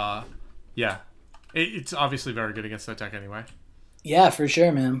it's obviously very good against that deck anyway. Yeah, for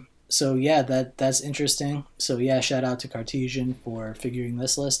sure, man. So yeah, that's interesting. So yeah, shout out to Cartesian for figuring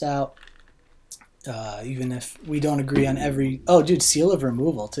this list out. Even if we don't agree on every... Oh, dude, Seal of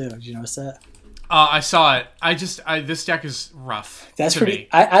Removal, too. Did you notice that? I saw it. This deck is rough. That's pretty...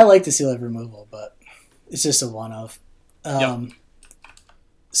 I like the Seal of Removal, but it's just a one-of. Yep.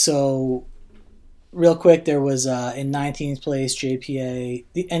 So, real quick, there was, in 19th place, JPA...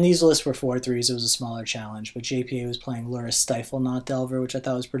 And these lists were 4-3s. It was a smaller challenge. But JPA was playing Lurrus Stifle-Knot Delver, which I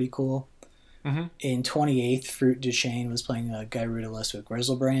thought was pretty cool. Mm-hmm. In 28th, Fruit Duchesne was playing a Gyruda list with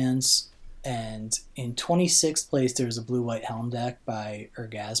Grizzlebrands. And in 26th place, there was a Blue-White Helm deck by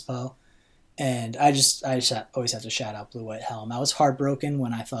Ergazpo. And I just always have to shout out Blue-White Helm. I was heartbroken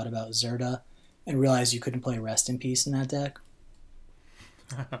when I thought about Zerda and realized you couldn't play Rest in Peace in that deck.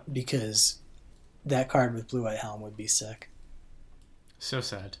 Because that card with Blue-White Helm would be sick. So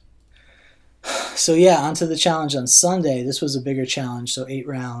sad. So yeah, onto the challenge on Sunday. This was a bigger challenge, so 8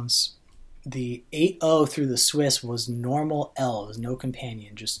 rounds. The 8-0 through the Swiss was normal elves, no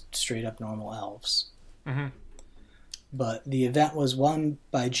companion, just straight up normal elves. Mm-hmm. But the event was won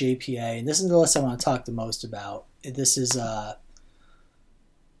by JPA, and this is the list I want to talk the most about. This is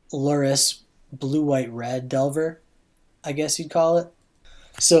Lurrus Blue-White-Red Delver, I guess you'd call it.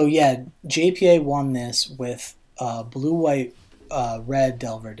 So yeah, JPA won this with a Blue-White-Red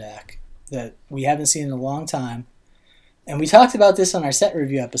Delver deck that we haven't seen in a long time. And we talked about this on our set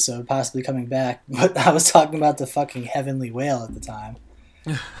review episode, possibly coming back, but I was talking about the fucking Heavenly Whale at the time.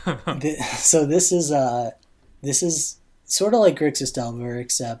 So this is sort of like Grixis Delver,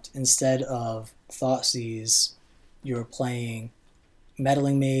 except instead of Thoughtseize, you're playing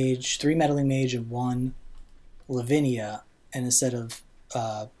Meddling Mage, 3 Meddling Mage and 1 Lavinia, and instead of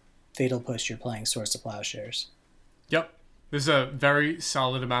Fatal Push, you're playing Source of Plowshares. Yep. There's a very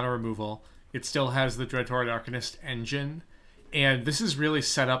solid amount of removal. It still has the Dreadhorde Arcanist engine, and this is really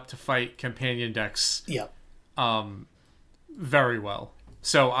set up to fight companion decks. Yep. Very well.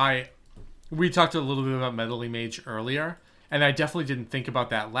 So we talked a little bit about Meddling Mage earlier, and I definitely didn't think about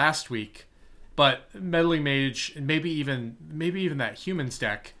that last week. But Meddling Mage, and maybe even that Humans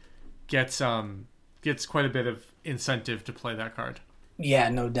deck, gets quite a bit of incentive to play that card. Yeah,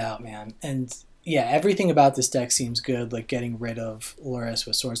 no doubt, man. And yeah, everything about this deck seems good, like getting rid of Lurrus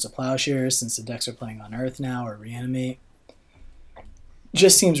with Swords of Plowshares, since the decks are playing on Earth now, or Reanimate.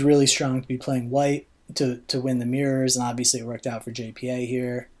 Just seems really strong to be playing white to win the mirrors, and obviously it worked out for JPA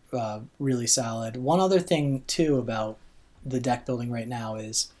here. Really solid. One other thing, too, about the deck building right now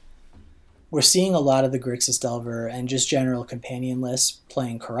is we're seeing a lot of the Grixis Delver and just general companion lists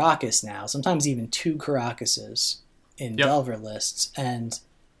playing Karakas now, sometimes even 2 Karakases in Delver lists, and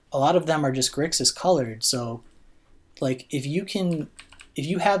a lot of them are just Grixis colored. So, like, if you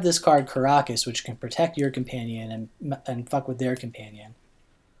have this card Karakas, which can protect your companion and fuck with their companion,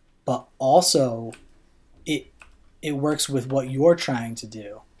 but also it works with what you're trying to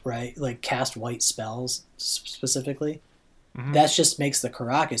do, right? Like cast white spells specifically. Mm-hmm. That just makes the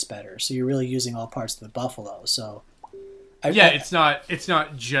Karakas better. So you're really using all parts of the Buffalo. So it's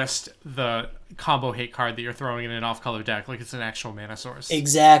not just the combo hate card that you're throwing in an off-color deck. Like, it's an actual mana source.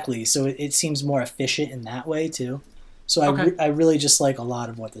 Exactly. So it seems more efficient in that way too. So okay. I really just like a lot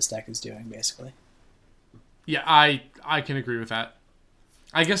of what this deck is doing, basically. Yeah, I can agree with that.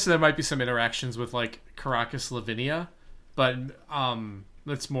 I guess there might be some interactions with like Karakas Lavinia, but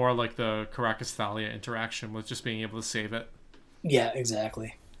it's more like the Karakas Thalia interaction with just being able to save it. Yeah,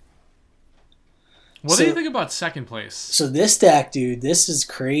 exactly. What do you think about second place? So this deck, dude, this is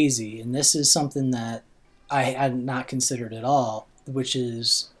crazy, and this is something that I had not considered at all, which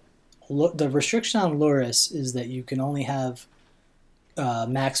is the restriction on Lurrus is that you can only have a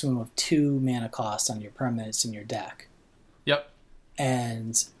maximum of 2 mana cost on your permanents in your deck. Yep.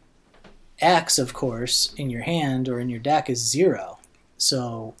 And X, of course, in your hand or in your deck is 0.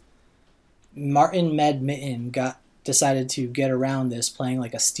 So Martin Mitten decided to get around this playing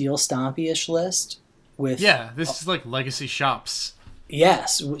like a Steel Stompy-ish list. This is like Legacy Shops.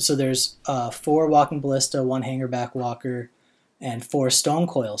 Yes. So there's 4 Walking Ballista, 1 Hangerback Walker, and 4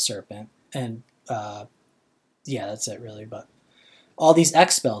 Stonecoil Serpent. And that's it really. But all these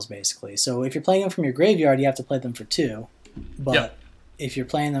X spells basically. So if you're playing them from your graveyard, you have to play them for 2. But if you're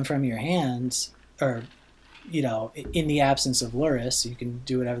playing them from your hands, or in the absence of Lurrus, you can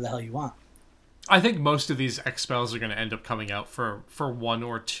do whatever the hell you want. I think most of these X spells are going to end up coming out for 1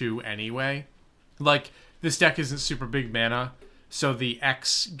 or 2 anyway. Like, this deck isn't super big mana, so the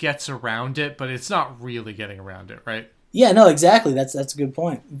X gets around it, but it's not really getting around it, right? Yeah, no, exactly. That's a good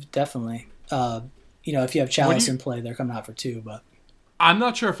point. Definitely. If you have Chalice in play, they're coming out for 2, but I'm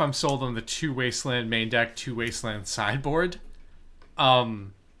not sure if I'm sold on the 2 Wasteland main deck, 2 Wasteland sideboard.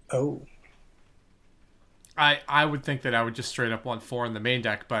 Oh. I would think that I would just straight up want 4 in the main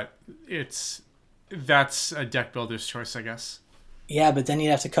deck, but that's a deck builder's choice, I guess. Yeah, but then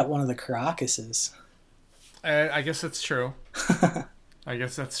you'd have to cut one of the Karakuses. I guess that's true. Yeah,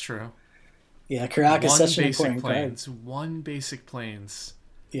 Karakas is such an important card. 1 basic plains.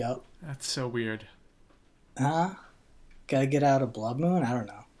 Yep. That's so weird. Gotta get out of Blood Moon? I don't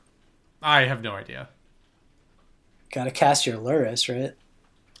know. I have no idea. Gotta cast your Lurrus, right?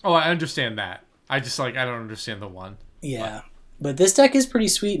 Oh, I understand that. I don't understand the 1. Yeah. But this deck is pretty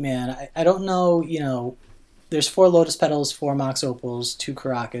sweet, man. I don't know, there's 4 Lotus Petals, 4 Mox Opals, 2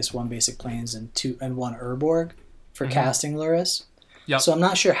 Karakas, 1 Basic Plains, and 1 Urborg for casting Lurrus. Yep. So I'm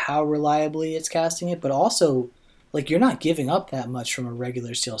not sure how reliably it's casting it, but also, like, you're not giving up that much from a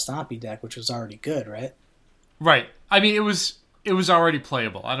regular Steel Stompy deck, which was already good, right? Right. I mean, it was already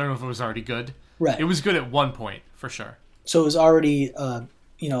playable. I don't know if it was already good. Right. It was good at one point, for sure. So it was already, a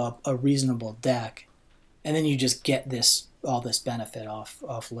reasonable deck, and then you just get all this benefit off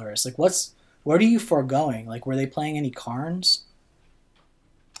Lurrus. Like, what are you foregoing? Like, were they playing any Karns?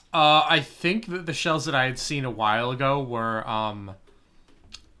 I think that the shells that I had seen a while ago were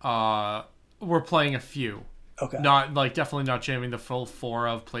playing a few. Okay. Definitely not jamming the full 4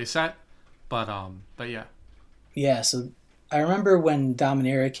 of playset, but yeah. Yeah, so I remember when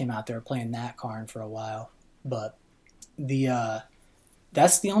Dominaria came out, they were playing that Karn for a while, but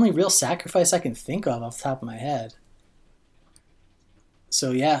that's the only real sacrifice I can think of off the top of my head.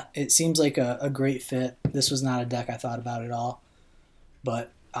 So yeah, it seems like a great fit. This was not a deck I thought about at all,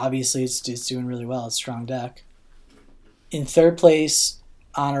 but obviously it's doing really well. It's a strong deck. In third place,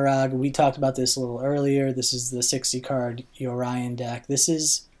 Anurag. We talked about this a little earlier. This is the 60-card Yorion deck. This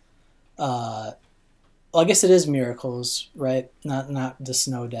is, I guess it is Miracles, right? Not the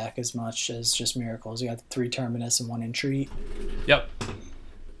Snow deck as much as just Miracles. You got 3 Terminus and 1 Entreat. Yep.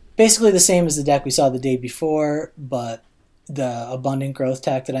 Basically the same as the deck we saw the day before, but the Abundant Growth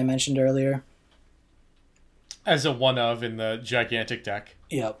deck that I mentioned earlier. As a one of in the gigantic deck.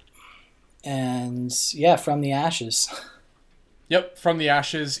 Yep. And yeah, From the Ashes. Yep, From the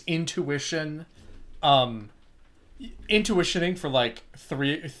Ashes, Intuition. Intuitioning for like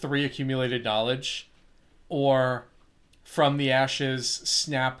three accumulated knowledge. Or From the Ashes,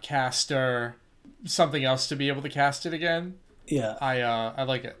 Snapcaster, something else to be able to cast it again. Yeah. I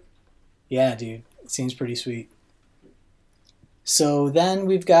like it. Yeah, dude. It seems pretty sweet. So then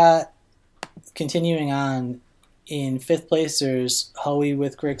we've got, continuing on, in 5th place, there's Hoey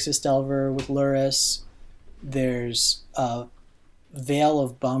with Grixis Delver with Lurrus. There's Veil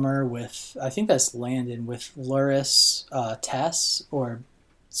of Bummer with, I think that's Landon, with Lurrus, Tess, or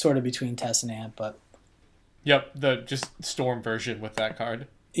sort of between Tess and Amp, but... Yep, the just Storm version with that card.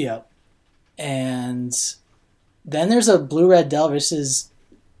 Yep. And then there's a Blue-Red Delver. This is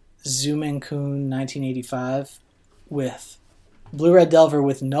Zumin Kun 1985 with Blue-Red Delver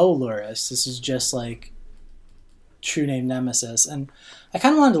with no Lurrus. This is just like True Name Nemesis. And I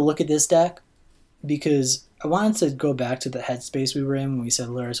kind of wanted to look at this deck because I wanted to go back to the headspace we were in when we said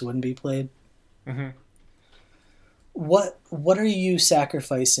Lurrus wouldn't be played. Mm-hmm. What are you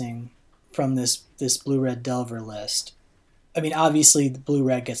sacrificing from this Blue-Red Delver list? I mean, obviously the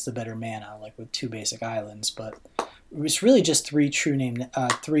Blue-Red gets the better mana, like with 2 basic islands, but it's really just 3 True Name, there are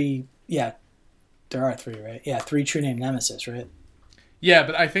 3, right? Yeah, 3 True Name Nemesis, right? Yeah,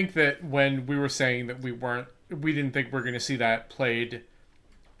 but I think that when we were saying that we didn't think we were going to see that played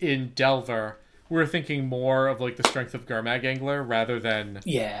in Delver, we were thinking more of like the strength of Gurmag Angler rather than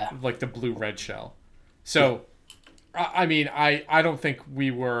like the blue-red shell. So, I mean, I don't think we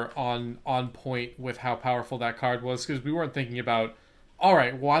were on point with how powerful that card was because we weren't thinking about, all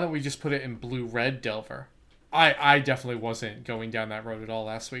right, why don't we just put it in blue-red Delver? I definitely wasn't going down that road at all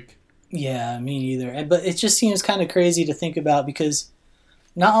last week. Yeah, me neither. But it just seems kind of crazy to think about because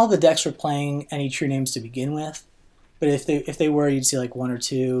not all the decks were playing any True Names to begin with. But if they were, you'd see like 1 or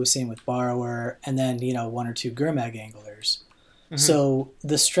 2, same with Borrower, and then 1 or 2 Gurmag Anglers. Mm-hmm. So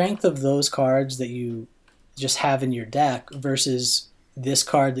the strength of those cards that you just have in your deck versus this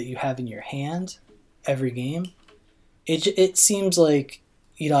card that you have in your hand every game, it seems like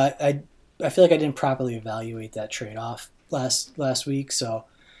I feel like I didn't properly evaluate that trade-off last week. So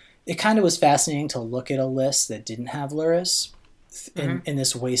it kind of was fascinating to look at a list that didn't have Lurrus in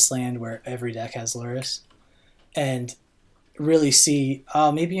this wasteland where every deck has Lurrus, and really see,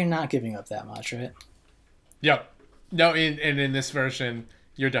 oh, maybe you're not giving up that much, right? Yep. No, in this version,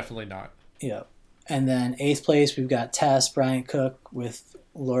 you're definitely not. Yep. And then 8th place, we've got Tess, Bryant Cook with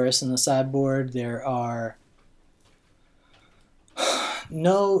Lurrus in the sideboard. There's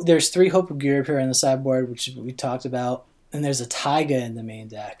 3 Hope of Gear here in the sideboard, which we talked about, and there's a Taiga in the main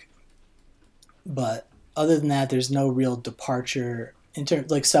deck. But other than that, there's no real departure in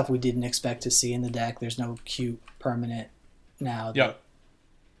terms like stuff we didn't expect to see in the deck. There's no cute permanent now that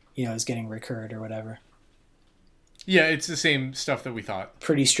is getting recurred or whatever. Yeah, it's the same stuff that we thought.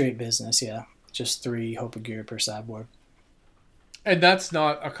 Pretty straight business, yeah. Just 3 Hope of Gear per sideboard. And that's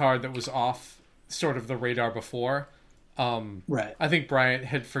not a card that was off sort of the radar before. Right. I think Bryant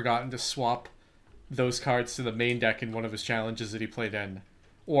had forgotten to swap those cards to the main deck in one of his challenges that he played in,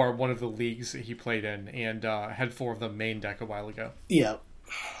 or one of the leagues that he played in, and had 4 of them main deck a while ago. Yeah.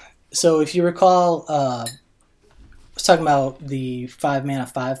 So if you recall, I was talking about the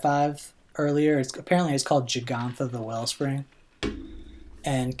 5-mana 5/5 earlier. It's called Jegantha the Wellspring.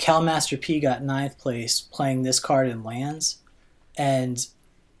 And Calmaster P got 9th place playing this card in lands. And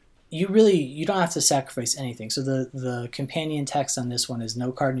you don't have to sacrifice anything. So the companion text on this one is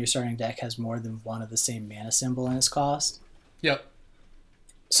no card in your starting deck has more than one of the same mana symbol in its cost. Yep.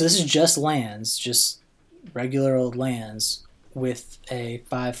 So this is just lands, just regular old lands with a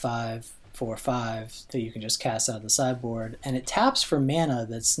 5/5/4/5 that you can just cast out of the sideboard. And it taps for mana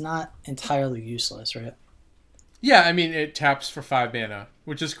that's not entirely useless, right? Yeah, I mean, it taps for 5 mana,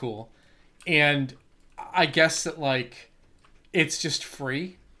 which is cool. And I guess that, like, it's just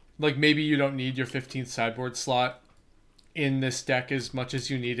free. Like, maybe you don't need your 15th sideboard slot in this deck as much as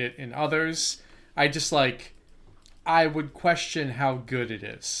you need it in others. I would question how good it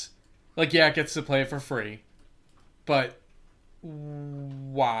is. Like, yeah, it gets to play it for free. But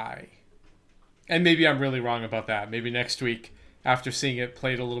why? And maybe I'm really wrong about that. Maybe next week, after seeing it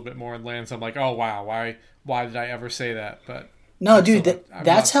played a little bit more in lands, I'm like, oh, wow, why did I ever say that? But no, dude,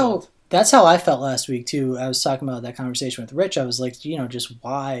 that's how I felt last week too. I was talking about that conversation with Rich. I was like, just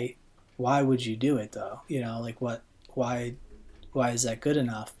why would you do it though? Like why is that good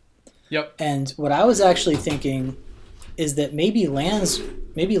enough? Yep. And what I was actually thinking is that maybe lands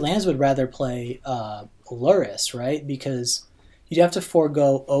would rather play Lurrus, right? Because you'd have to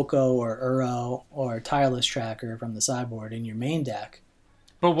forego Oko or Uro or Tireless Tracker from the sideboard in your main deck.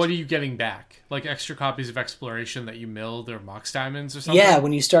 But what are you getting back? Like extra copies of Exploration that you milled or Mox Diamonds or something? Yeah,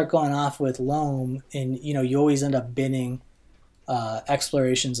 when you start going off with Loam, and you always end up binning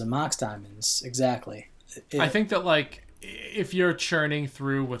Explorations and Mox Diamonds. Exactly. I think that, like, if you're churning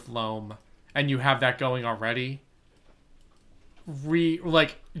through with Loam and you have that going already,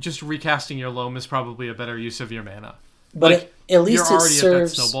 just recasting your Loam is probably a better use of your mana. But like, at least you're already it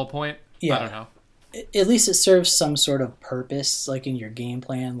serves, at that snowball point. Yeah. I don't know. At least it serves some sort of purpose, like in your game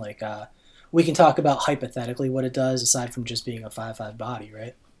plan. Like we can talk about hypothetically what it does, aside from just being a 5/5 body,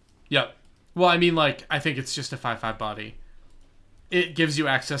 right? Yep. Well, I mean, like, I think it's just a 5/5 body. It gives you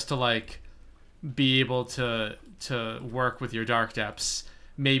access to, like, be able to work with your Dark Depths.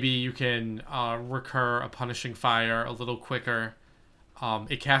 Maybe you can recur a Punishing Fire a little quicker.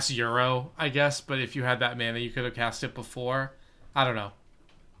 It casts Euro, I guess, but if you had that mana, you could have cast it before. I don't know.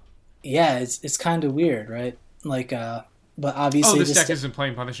 Yeah, it's kind of weird, right? Like, but obviously this deck isn't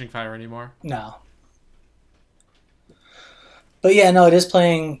playing Punishing Fire anymore. No. But yeah, no, it is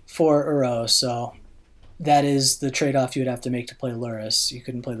playing for Uro, so that is the trade-off you would have to make to play Lurrus. You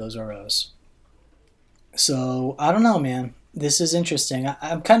couldn't play those Uros. So, I don't know, man. This is interesting.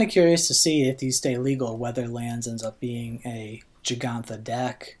 I'm kind of curious to see if these stay legal, whether lands ends up being a Jegantha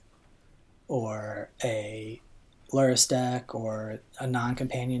deck or a Lurrus deck or a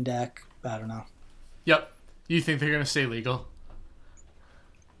non-companion deck. I don't know. Yep. You think they're going to stay legal?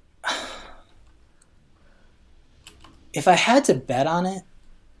 If I had to bet on it,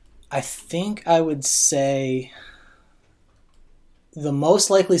 I think I would say the most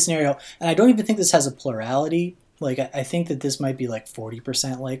likely scenario, and I don't even think this has a plurality, like I think that this might be like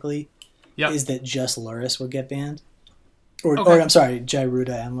 40% likely, is that just Lurrus would get banned. Or I'm sorry,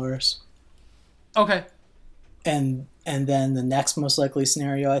 Gyruda and Lurrus. Okay. And then the next most likely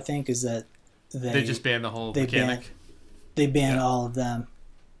scenario, I think, is that they just ban the whole mechanic. They ban all of them.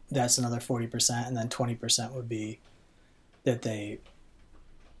 That's another 40%, and then 20% would be that they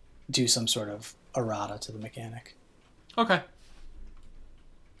do some sort of errata to the mechanic. Okay.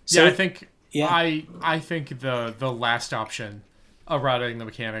 So, I think I think the last option, errataing the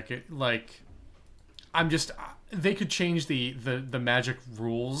mechanic, they could change the Magic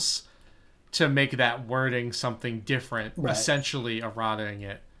rules to make that wording something different, Right. essentially errataing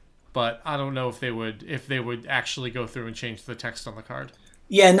it. But I don't know if they would actually go through and change the text on the card.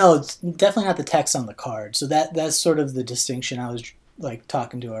 Yeah, no, it's definitely not the text on the card. So that's sort of the distinction I was like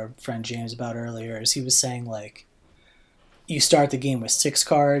talking to our friend James about earlier. Is he was saying like you start the game with 6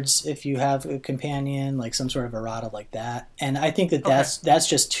 cards if you have a companion, like some sort of errata like that. And I think that that's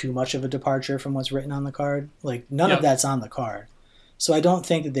just too much of a departure from what's written on the card. Like none of that's on the card. So I don't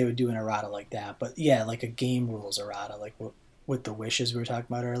think that they would do an errata like that. But yeah, like a game rules errata, like with the wishes we were talking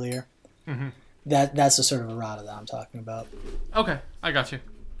about earlier. Mm-hmm. That's the sort of errata that I'm talking about. Okay, I got you.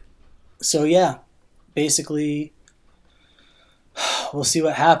 So yeah, basically, we'll see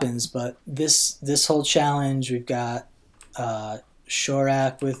what happens. But this whole challenge, we've got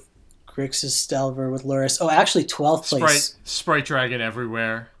Shorak with Grixis Stelver with Lurrus. Oh, actually, 12th place. Sprite Dragon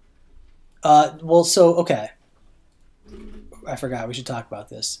everywhere. Well, so okay, I forgot we should talk about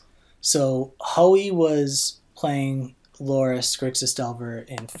this. So Hoey was playing Lurrus Grixis Stelver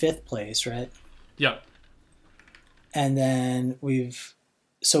in 5th place, right? Yep. And then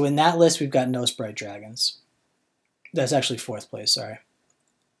so in that list, we've got no Sprite Dragons. That's actually 4th place, sorry.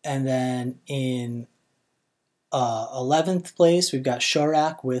 And then in 11th place, we've got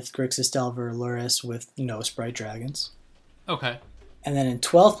Shorak with Grixis Stelver Lurrus with no Sprite Dragons. Okay. And then in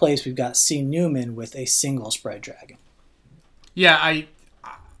 12th place, we've got C. Newman with a single Sprite Dragon. Yeah,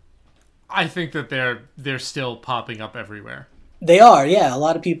 I think that they're still popping up everywhere. They are, yeah. A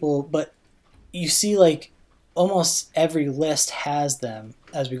lot of people, but you see like almost every list has them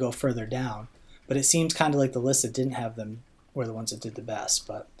as we go further down. But it seems kind of like the lists that didn't have them were the ones that did the best.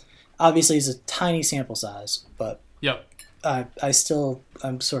 But obviously it's a tiny sample size. But yep.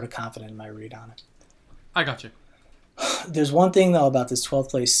 I'm sort of confident in my read on it. I got you. There's one thing though about this 12th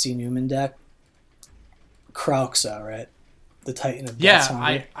place C. Newman deck. Krauxa, right? The Titan of Death's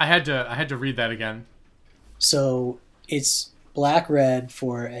Hunger. I had to read that again. So it's black-red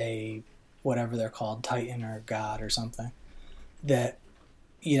for a whatever they're called, Titan or God or something. That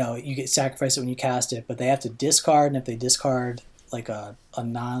you get sacrificed it when you cast it, but they have to discard, and if they discard like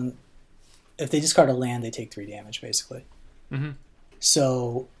if they discard a land, they take 3 damage basically. Mm-hmm.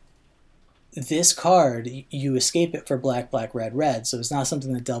 So this card, you escape it for black, red, red. So it's not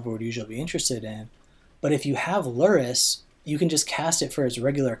something that Delver would usually be interested in. But if you have Lurrus, you can just cast it for its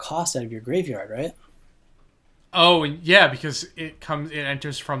regular cost out of your graveyard, right? Oh, yeah, because it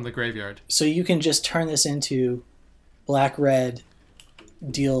enters from the graveyard. So you can just turn this into black-red,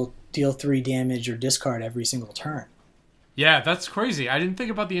 deal 3 damage or discard every single turn. Yeah, that's crazy. I didn't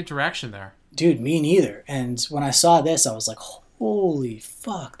think about the interaction there. Dude, me neither. And when I saw this, I was like, holy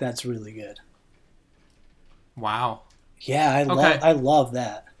fuck, that's really good. Wow. Yeah, I love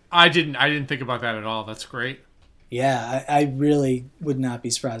that. I didn't think about that at all. That's great. Yeah, I really would not be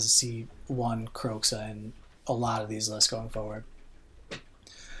surprised to see one Kroxa in a lot of these lists going forward.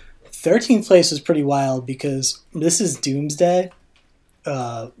 13th place was pretty wild because this is Doomsday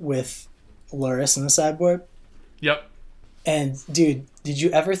with Lurrus in the sideboard. Yep. And, dude, did you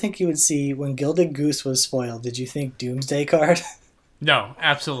ever think you would see, when Gilded Goose was spoiled, did you think Doomsday card? No,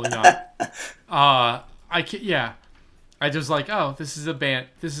 absolutely not. I just like, oh, this is a Bant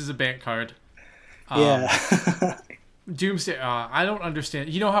card. Yeah. Doomsday, I don't understand.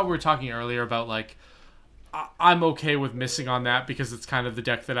 You know how we were talking earlier about, like, I'm okay with missing on that because it's kind of the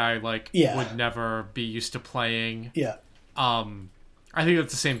deck that I, would never be used to playing. Yeah. I think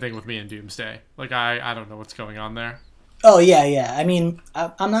that's the same thing with me in Doomsday. Like, I don't know what's going on there. Oh, yeah. I mean,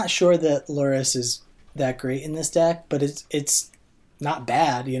 I'm not sure that Lurrus is that great in this deck, but it's not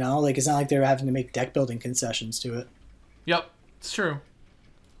bad, you know? Like, it's not like they're having to make deck building concessions to it. Yep, it's true.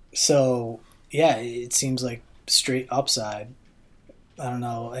 So, yeah, it seems like straight upside. I don't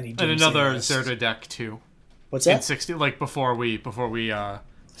know any. And another Zerda deck too. What's that? In 60, like before we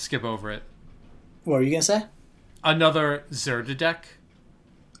skip over it. What were you gonna say? Another Zerda deck.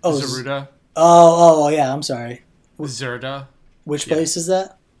 Oh, Zeruda. Oh, yeah. I'm sorry. Zerda. Which place is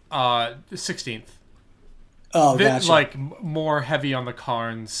that? 16th. Oh, gotcha. Like more heavy on the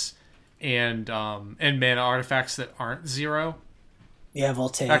Karns and mana artifacts that aren't 0. Yeah,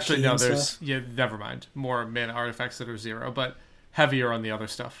 Voltaic. Actually, no. Never mind. More mana artifacts that are 0, but heavier on the other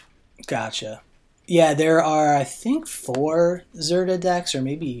stuff. Gotcha. Yeah, there are, I think, 4 Zerda decks, or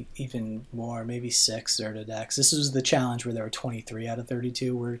maybe even more, maybe 6 Zerda decks. This was the challenge where there were 23 out of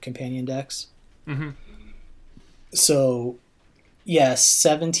 32 were companion decks. Mm-hmm. So, yes,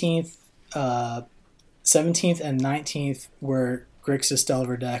 17th and 19th were Grixis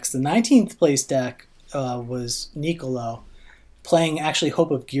Delver decks. The 19th place deck was Nicolo, playing actually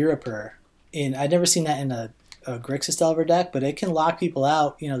Hope of Girapur. I'd never seen that in a a Grixis Delver deck, but it can lock people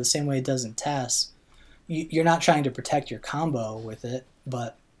out, the same way it does in TES. You're not trying to protect your combo with it,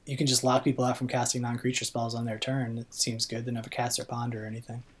 but you can just lock people out from casting non-creature spells on their turn. It seems good. They never cast or ponder or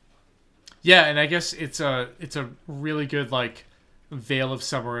anything. Yeah, and I guess it's a really good like Veil of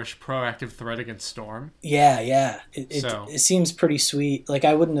Summerish proactive threat against Storm. Yeah. It seems pretty sweet. Like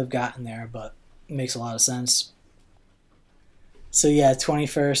I wouldn't have gotten there, but it makes a lot of sense. So yeah,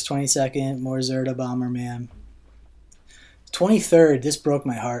 21st, 22nd, more Zerda Bomberman. 23rd, this broke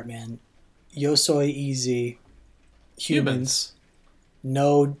my heart, man. Yosoi EZ. Humans.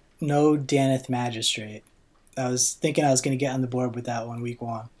 No Daneth Magistrate. I was thinking I was going to get on the board with that one week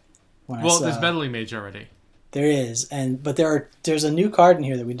one. There's Meddling Mage already. There is, but there's a new card in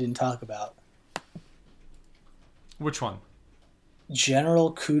here that we didn't talk about. Which one?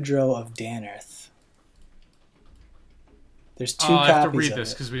 General Kudro of Daneth. There's 2 copies. I have to read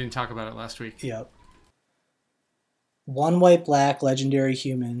this because we didn't talk about it last week. Yep. 1 white black legendary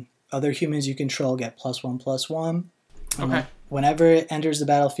human. Other humans you control get +1/+1. Okay. Whenever it enters the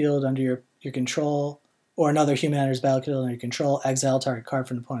battlefield under your control, or another human enters the battlefield under your control, exile target card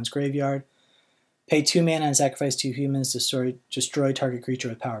from the opponent's graveyard. Pay 2 mana and sacrifice 2 humans to destroy target creature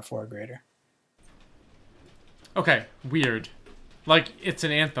with power 4 or greater. Okay, weird. Like, it's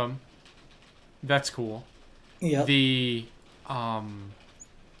an anthem. That's cool. Yep. The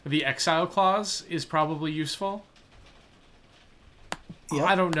exile clause is probably useful. Yep.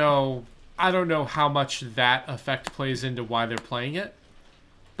 I don't know how much that effect plays into why they're playing it.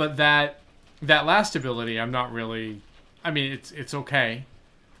 But that last ability, I'm not really... I mean, it's okay.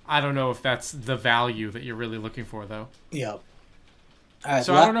 I don't know if that's the value that you're really looking for, though. Yep. All right,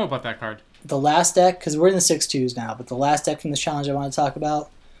 so I don't know about that card. The last deck, because we're in the 6-2s now, but the last deck from this challenge I want to talk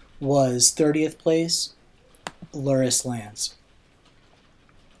about was 30th place, Lurrus Lands.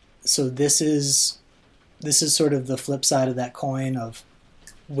 So this is sort of the flip side of that coin of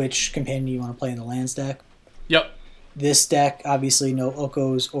which companion you want to play in the Lands deck. Yep. This deck, obviously no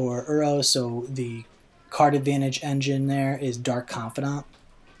Okos or Uros, so the card advantage engine there is Dark Confidant.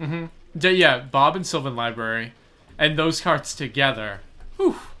 Mm-hmm. Yeah, Bob and Sylvan Library. And those cards together.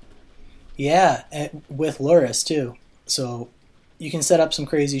 Whew. Yeah, with Lurrus too. So you can set up some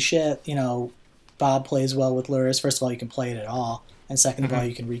crazy shit. Bob plays well with Lurrus. First of all, you can play it at all. And second of all,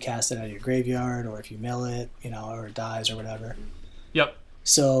 you can recast it out of your graveyard, or if you mill it, or it dies or whatever. Yep.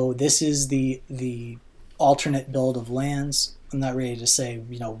 So this is the alternate build of lands. I'm not ready to say,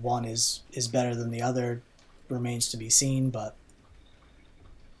 one is better than the other. Remains to be seen, but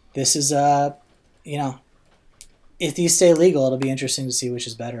this is, if these stay legal, it'll be interesting to see which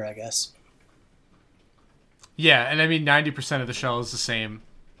is better, I guess. Yeah, and I mean, 90% of the shell is the same.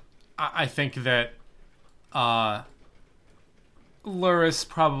 I think that Lurrus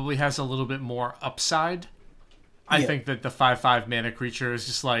probably has a little bit more upside. I think that the 5/5 mana creature is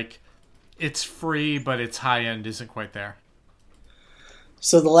just like, it's free, but its high end isn't quite there.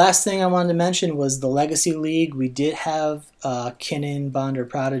 So the last thing I wanted to mention was the Legacy League. We did have Kinnan, Bond, or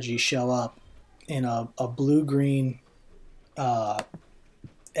Prodigy show up in a blue-green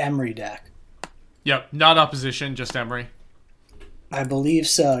Emery deck. Yep, not opposition, just Emery. I believe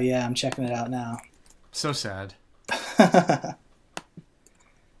so, yeah. I'm checking it out now. So sad.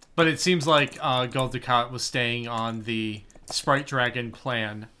 But it seems like Gul Dukat was staying on the Sprite Dragon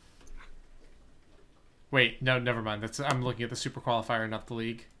plan. Wait, no, never mind. I'm looking at the Super Qualifier, not the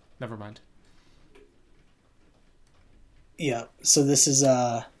League. Never mind. Yeah, so this is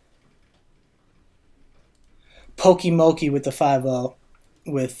Pokemokey with the 5-0,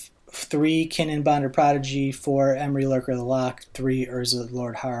 with 3 Kinnan, Bond, or Prodigy, 4 Emery Lurker of the Loch, 3 Urza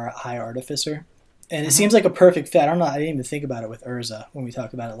Lord High Artificer. And it seems like a perfect fit. I don't know, I didn't even think about it with Urza when we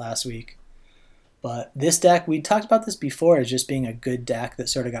talked about it last week. But this deck, we talked about this before as just being a good deck that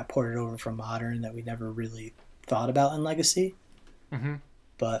sort of got ported over from Modern that we never really thought about in Legacy. Mm-hmm.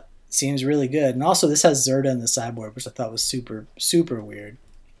 But it seems really good. And also, this has Zerda in the sideboard, which I thought was super, super weird.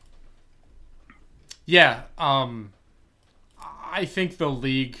 Yeah, I think the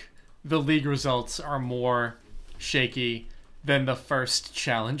league results are more shaky than the first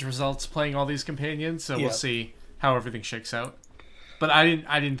challenge results playing all these companions, so we'll see how everything shakes out. But I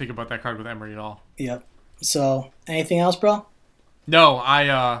didn't think about that card with Emery at all. Yep. So, anything else, bro? No,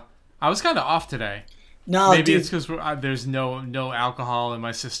 I was kind of off today. No, maybe dude. it's because there's no alcohol in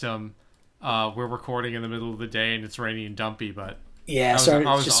my system. We're recording in the middle of the day and it's rainy and dumpy, but yeah,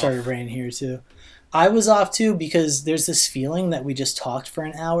 it just started raining here too. I was off too because there's this feeling that we just talked for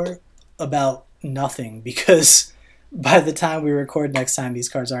an hour about nothing, because by the time we record next time, these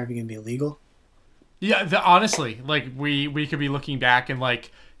cards aren't even going to be illegal. Yeah, honestly, like we could be looking back and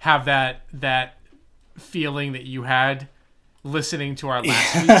like have that feeling that you had listening to our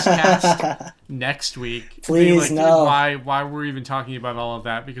last week's cast next week. Please, like, no. Why we're even talking about all of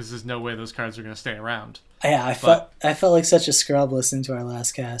that, because there's no way those cards are going to stay around. Yeah, I felt like such a scrub listening to our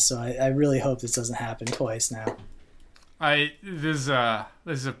last cast, so I really hope this doesn't happen twice now. There's a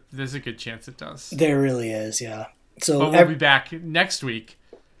good chance it does. There really is, yeah. So but we'll be back next week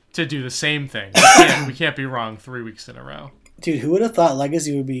to do the same thing. We can't be wrong 3 weeks in a row. Dude, who would have thought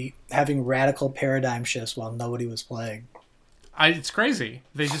Legacy would be having radical paradigm shifts while nobody was playing? It's crazy.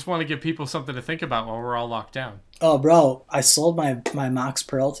 They just want to give people something to think about while we're all locked down. Oh, bro, I sold my Mox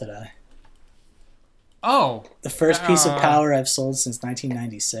Pearl today. Oh. The first piece of power I've sold since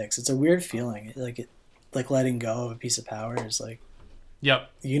 1996. It's a weird feeling. Like letting go of a piece of power is like...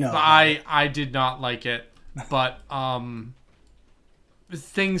 Yep. You know. I did not like it, but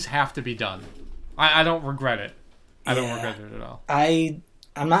things have to be done. I don't regret it. I don't regret it at all.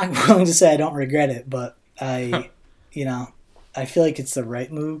 I'm not willing to say I don't regret it, but I feel like it's the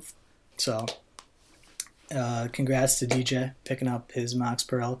right move. So, congrats to DJ picking up his Mox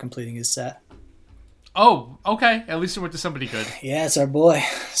Pearl, completing his set. Oh, okay. At least it went to somebody good. Yeah, it's our boy.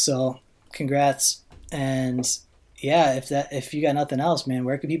 So, congrats. And yeah, if you got nothing else, man,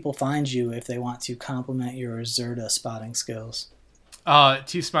 where can people find you if they want to complement your Zerda spotting skills?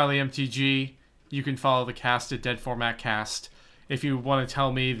 TSmileyMTG. You can follow the cast at Dead Format Cast. If you want to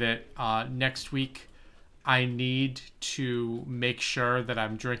tell me that next week I need to make sure that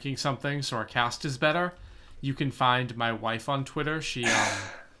I'm drinking something so our cast is better, you can find my wife on Twitter. She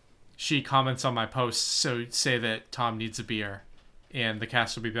comments on my posts, so say that Tom needs a beer, and the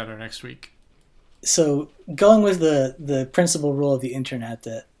cast will be better next week. So going with the principal rule of the internet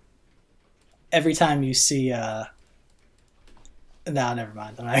that every time you see... No, never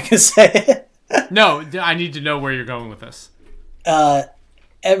mind. I'm not going to say it. No, I need to know where you're going with this.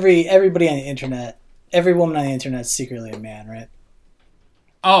 Everybody on the internet, every woman on the internet is secretly a man, right?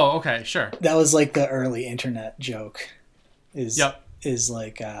 Oh, okay, sure. That was like the early internet joke. Yep. Is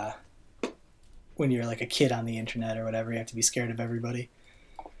like when you're like a kid on the internet or whatever, you have to be scared of everybody.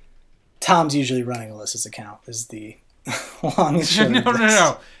 Tom's usually running Alyssa's account is the long and short.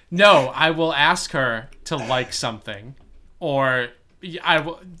 No, I will ask her to like something, or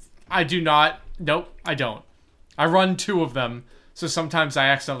I do not. Nope, I don't. I run 2 of them, so sometimes I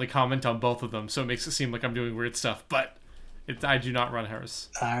accidentally comment on both of them, so it makes it seem like I'm doing weird stuff, but I do not run hers.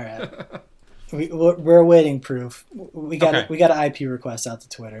 All right. We're awaiting proof. We got an IP request out to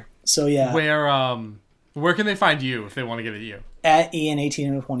Twitter. So yeah. Where can they find you if they want to get at you? At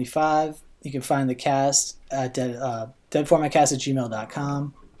Ian1825. You can find the cast at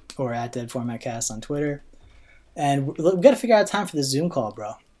deadformatcast@gmail.com or at deadformatcast on Twitter. And we've got to figure out a time for the Zoom call,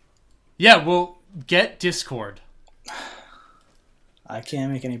 bro. Yeah, well, get Discord. I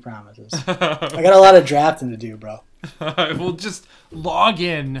can't make any promises. I got a lot of drafting to do, bro. We'll just log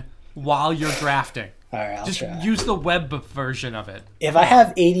in while you're drafting. All right, I'll just try. Use the web version of it. If I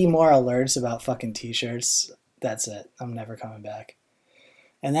have 80 more alerts about fucking t-shirts, that's it. I'm never coming back.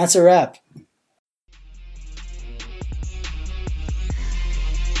 And that's a wrap.